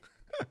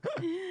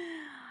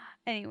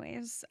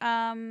 Anyways, Do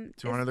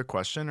you want another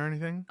question or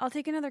anything? I'll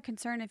take another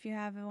concern if you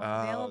have it Oh,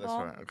 available. that's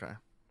right. Okay.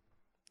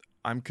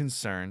 I'm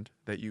concerned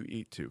that you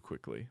eat too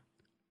quickly.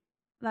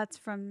 That's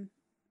from.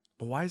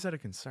 But why is that a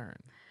concern?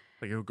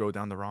 Like it would go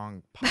down the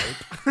wrong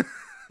pipe.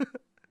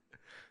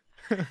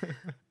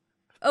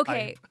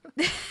 Okay.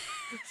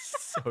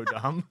 So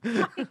dumb.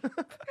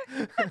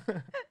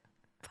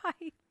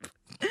 Pipe.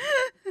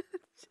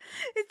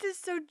 It's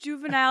just so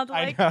juvenile to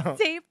I like know.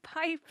 say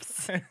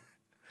pipes.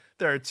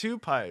 There are two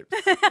pipes.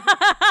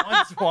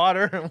 One's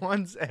water and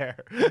one's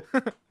air.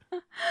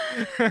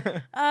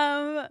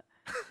 I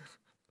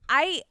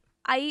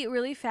eat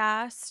really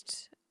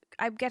fast.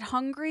 I get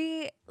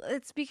hungry.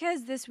 It's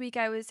because this week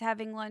I was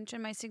having lunch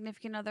and my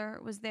significant other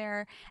was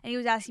there and he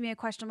was asking me a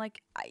question. I'm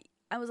like,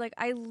 I was like,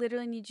 I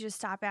literally need you to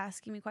stop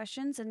asking me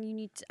questions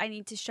and I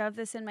need to shove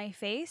this in my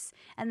face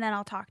and then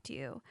I'll talk to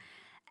you.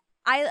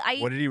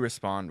 What did he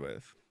respond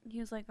with? He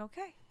was like,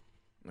 okay.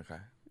 Okay.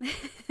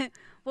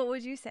 What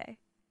would you say?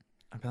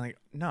 I've been like,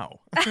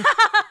 no.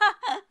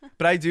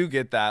 But I do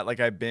get that.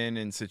 Like I've been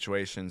in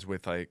situations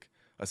with like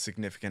a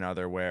significant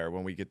other where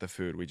when we get the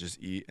food, we just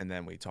eat and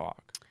then we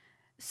talk.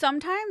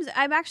 Sometimes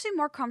I'm actually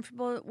more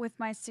comfortable with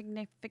my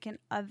significant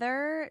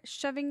other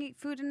shoving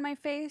food in my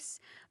face,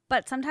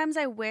 but sometimes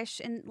I wish,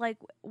 and like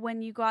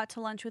when you go out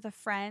to lunch with a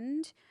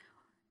friend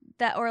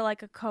that or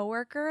like a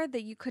coworker,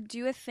 that you could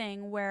do a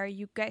thing where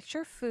you get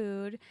your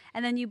food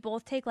and then you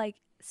both take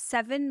like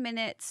 7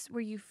 minutes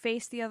where you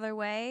face the other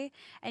way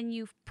and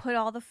you put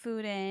all the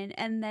food in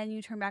and then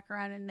you turn back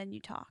around and then you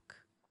talk.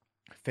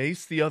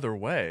 Face the other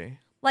way?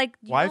 Like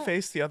why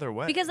face the other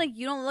way? Because like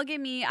you don't look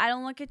at me, I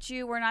don't look at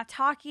you, we're not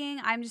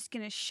talking. I'm just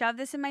gonna shove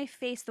this in my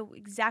face the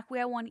exact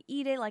way I want to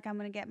eat it. Like I'm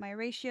gonna get my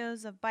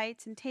ratios of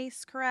bites and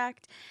tastes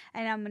correct,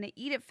 and I'm gonna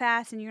eat it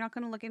fast. And you're not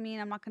gonna look at me,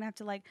 and I'm not gonna have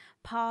to like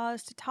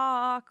pause to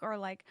talk or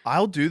like.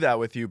 I'll do that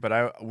with you,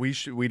 but we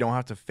don't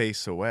have to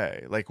face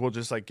away. Like we'll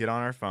just like get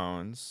on our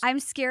phones. I'm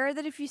scared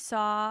that if you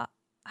saw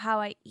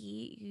how I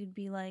eat, you'd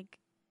be like,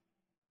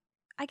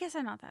 I guess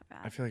I'm not that bad.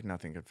 I feel like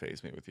nothing could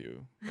faze me with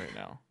you right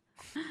now.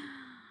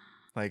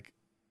 Like,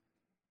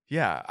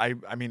 yeah, I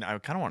mean, I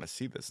kind of want to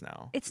see this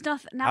now. It's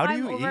not now. How do I'm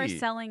you eat?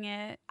 overselling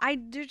it. I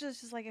do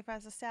just like if I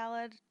was a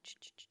salad.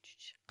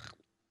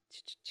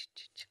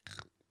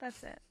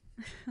 That's it.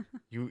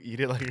 You eat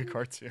it like a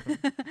cartoon.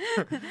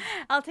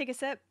 I'll take a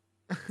sip.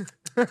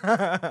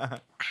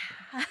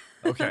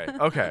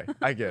 Okay,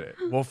 I get it.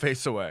 We'll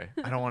face away.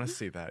 I don't want to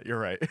see that. You're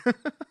right.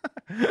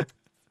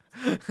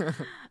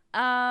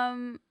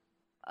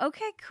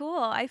 Okay, cool.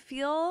 I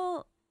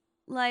feel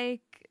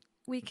like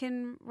we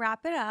can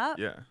wrap it up.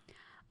 Yeah.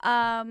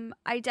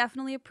 I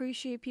definitely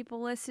appreciate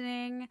people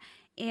listening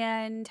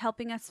and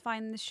helping us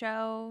find the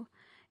show.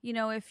 You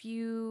know, if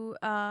you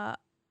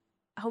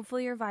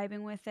hopefully you're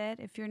vibing with it.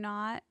 If you're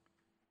not,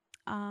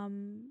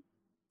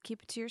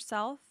 keep it to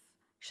yourself.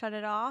 Shut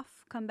it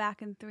off. Come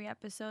back in 3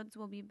 episodes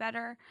will be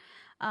better.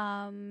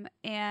 But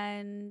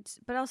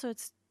also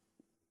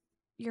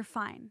you're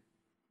fine.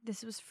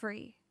 This was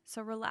free.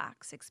 So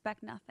relax.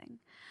 Expect nothing.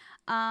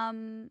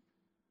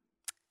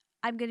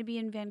 I'm going to be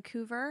in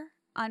Vancouver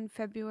on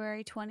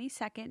February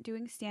 22nd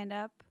doing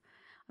stand-up.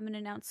 I'm going to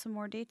announce some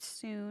more dates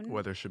soon.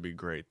 Weather should be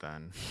great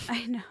then.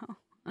 I know.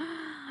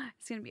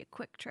 It's going to be a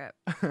quick trip.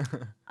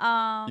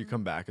 You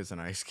come back as an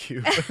ice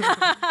cube. This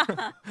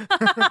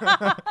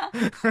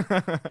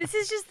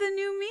is just the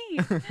new me.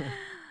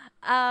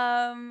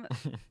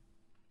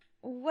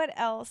 What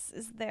else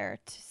is there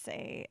to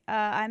say?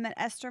 I'm at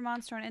Esther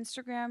Monster on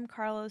Instagram.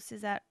 Carlos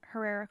is at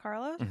Herrera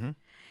Carlos. Mm-hmm.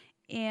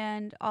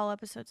 And all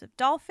episodes of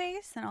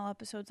Dollface and all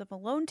episodes of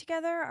Alone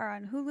Together are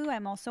on Hulu.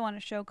 I'm also on a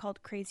show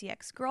called Crazy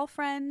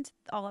Ex-Girlfriend.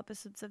 All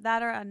episodes of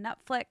that are on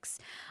Netflix.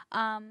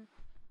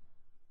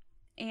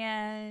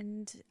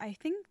 And I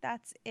think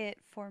that's it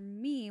for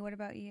me. What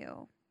about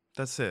you?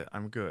 That's it.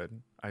 I'm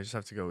good. I just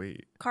have to go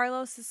eat.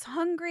 Carlos is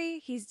hungry.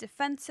 He's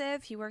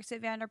defensive. He works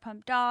at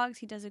Vanderpump Dogs.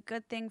 He does a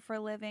good thing for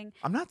a living.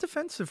 I'm not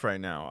defensive right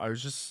now. I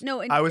was just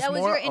No, I was that was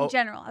more in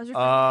general. I was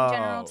referring to in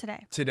general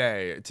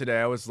today.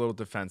 Today I was a little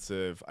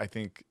defensive. I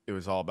think it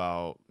was all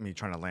about me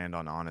trying to land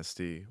on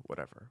honesty.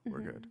 Whatever. We're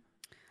good.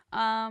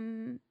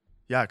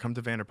 Yeah, come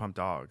to Vanderpump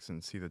Dogs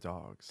and see the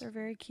dogs. They're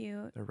very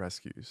cute. They're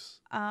rescues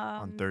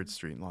on 3rd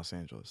Street in Los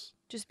Angeles.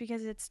 Just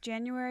because it's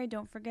January,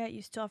 don't forget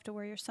you still have to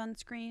wear your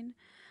sunscreen.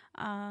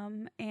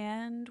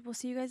 And we'll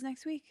see you guys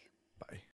next week. Bye.